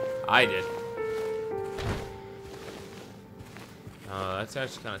 I did. Oh, that's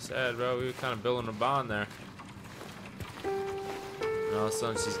actually kind of sad, bro. We were kind of building a bond there. all of a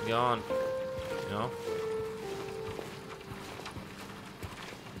sudden she's gone. You know?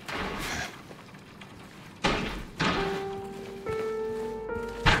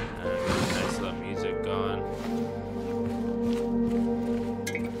 Nice little music going.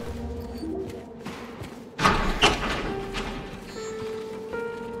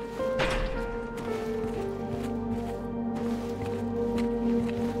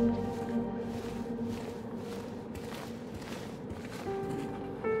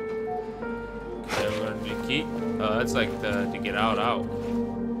 Oh, that's like to get out. Okay.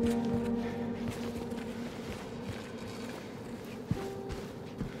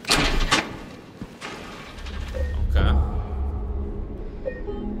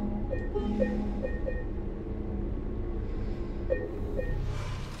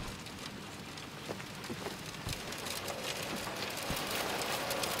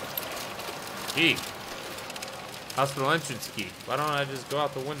 Key. Hospital entrance key. Why don't I just go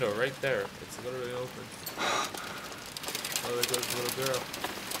out the window right there? It's literally open. Oh, there goes the little girl.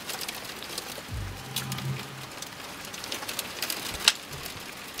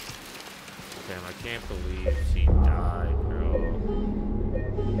 Damn, I can't believe she died, bro.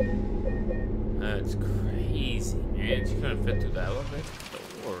 That's crazy, man. She couldn't fit through the elevator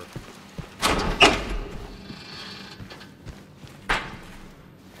door.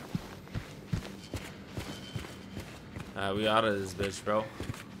 We out of this bitch, bro.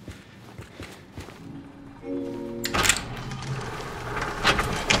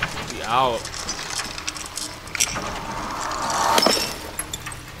 We out.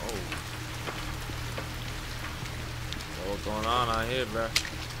 Oh. What's going on out here, bro?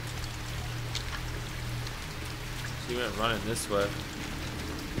 She went running this way.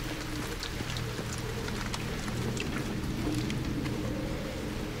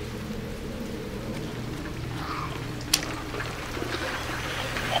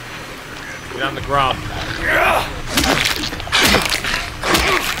 Get on the ground.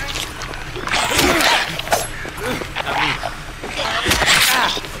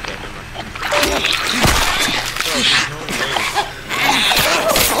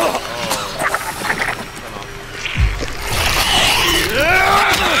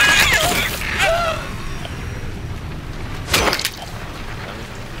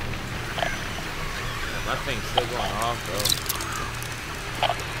 My thing's still going off, bro.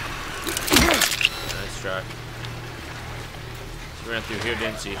 Nice try. She ran through here,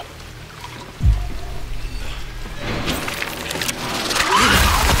 didn't she?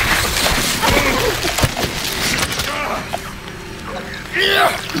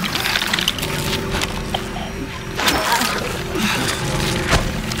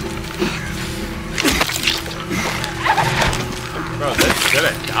 Bro, that's good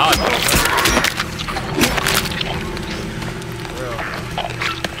at dodge.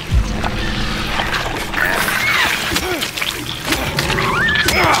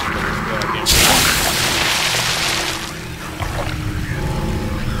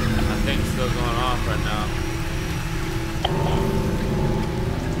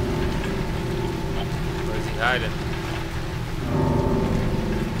 Hiding.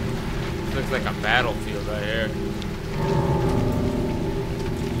 Looks like a battlefield right here.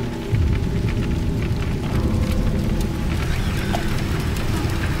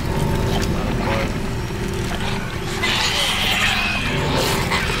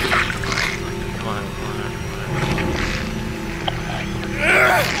 Come on,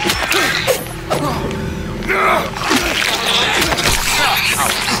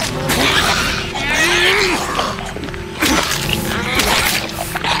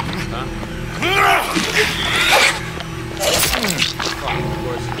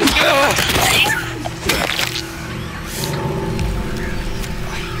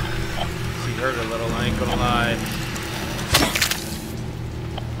 She hurt a little, I ain't gonna lie.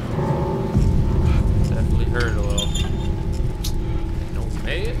 Definitely hurt a little. Don't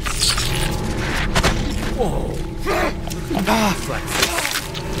pay it. Whoa. Flex.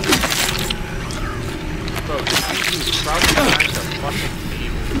 Bro, this dude's probably trying to fucking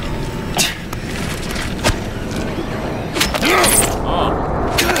leave. Oh.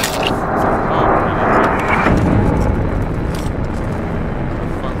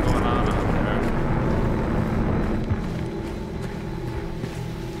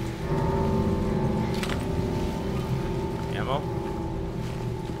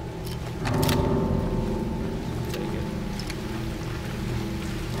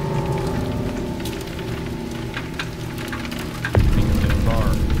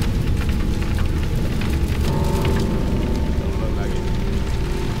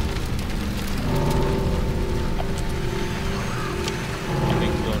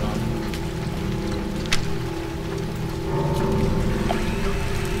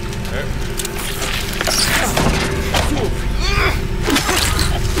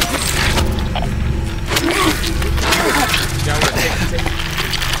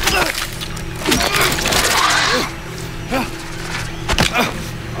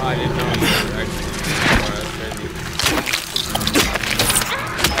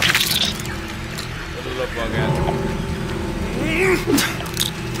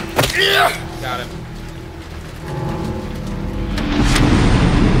 Got him.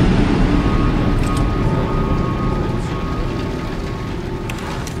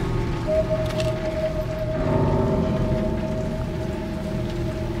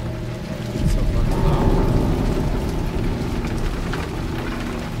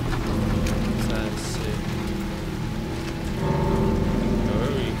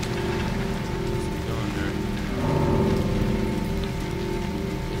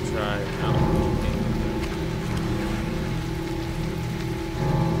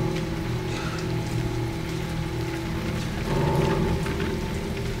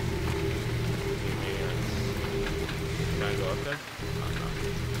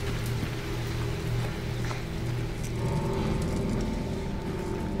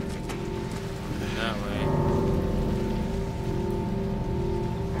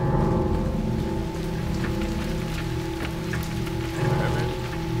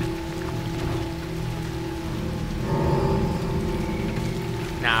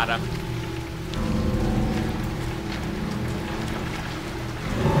 Nada.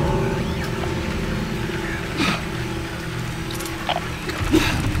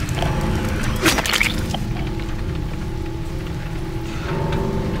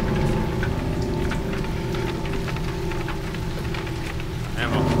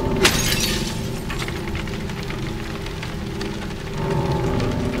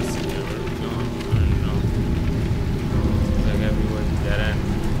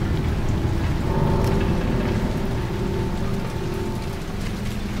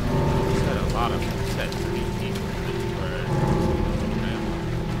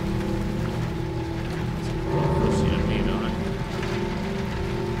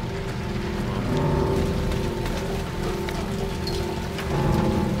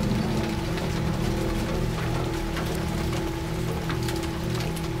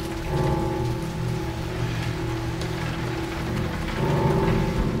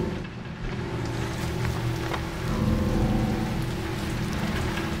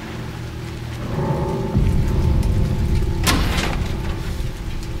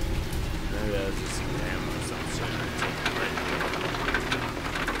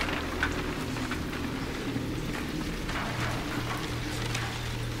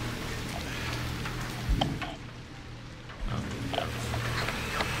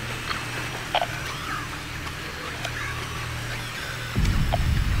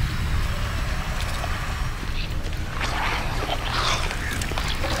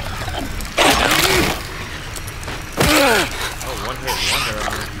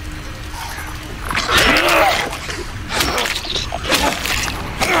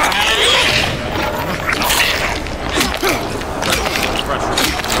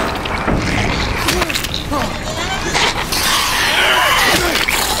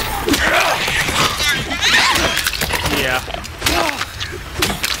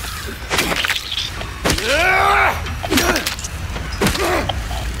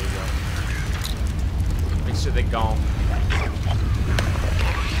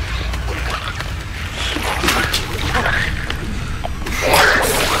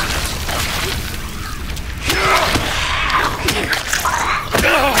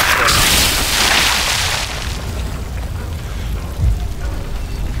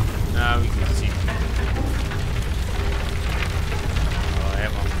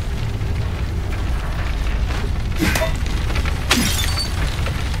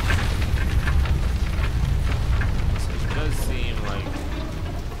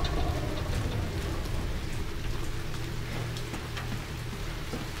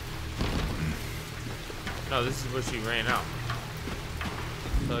 No, this is where she ran out.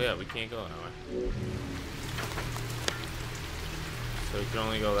 So yeah, we can't go that way. So we can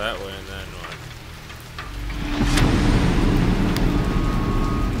only go that way, and then what?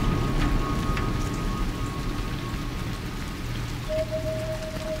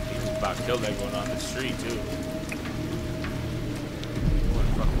 He was about to kill everyone on the street too. He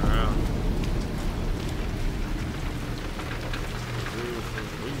wasn't fucking around.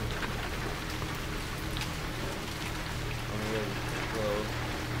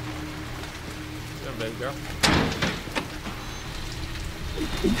 Baby girl.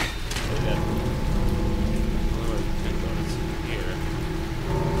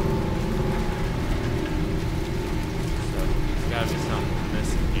 Gotta be something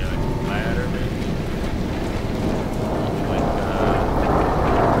missing here, like a ladder maybe. Like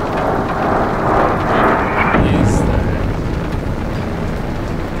is that?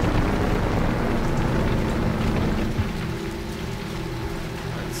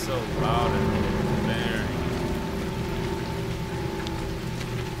 That's so loud in there.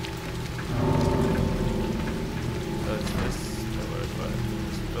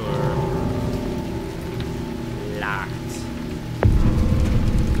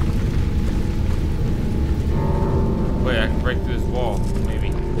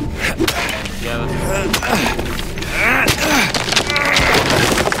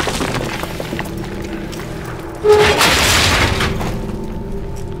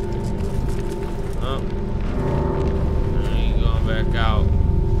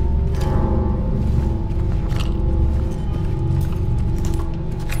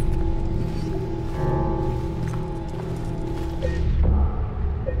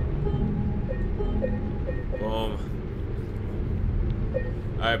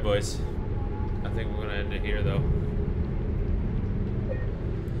 Alright, boys. I think we're gonna end it here, though.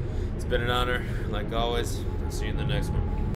 It's been an honor, like always. I'll see you in the next one.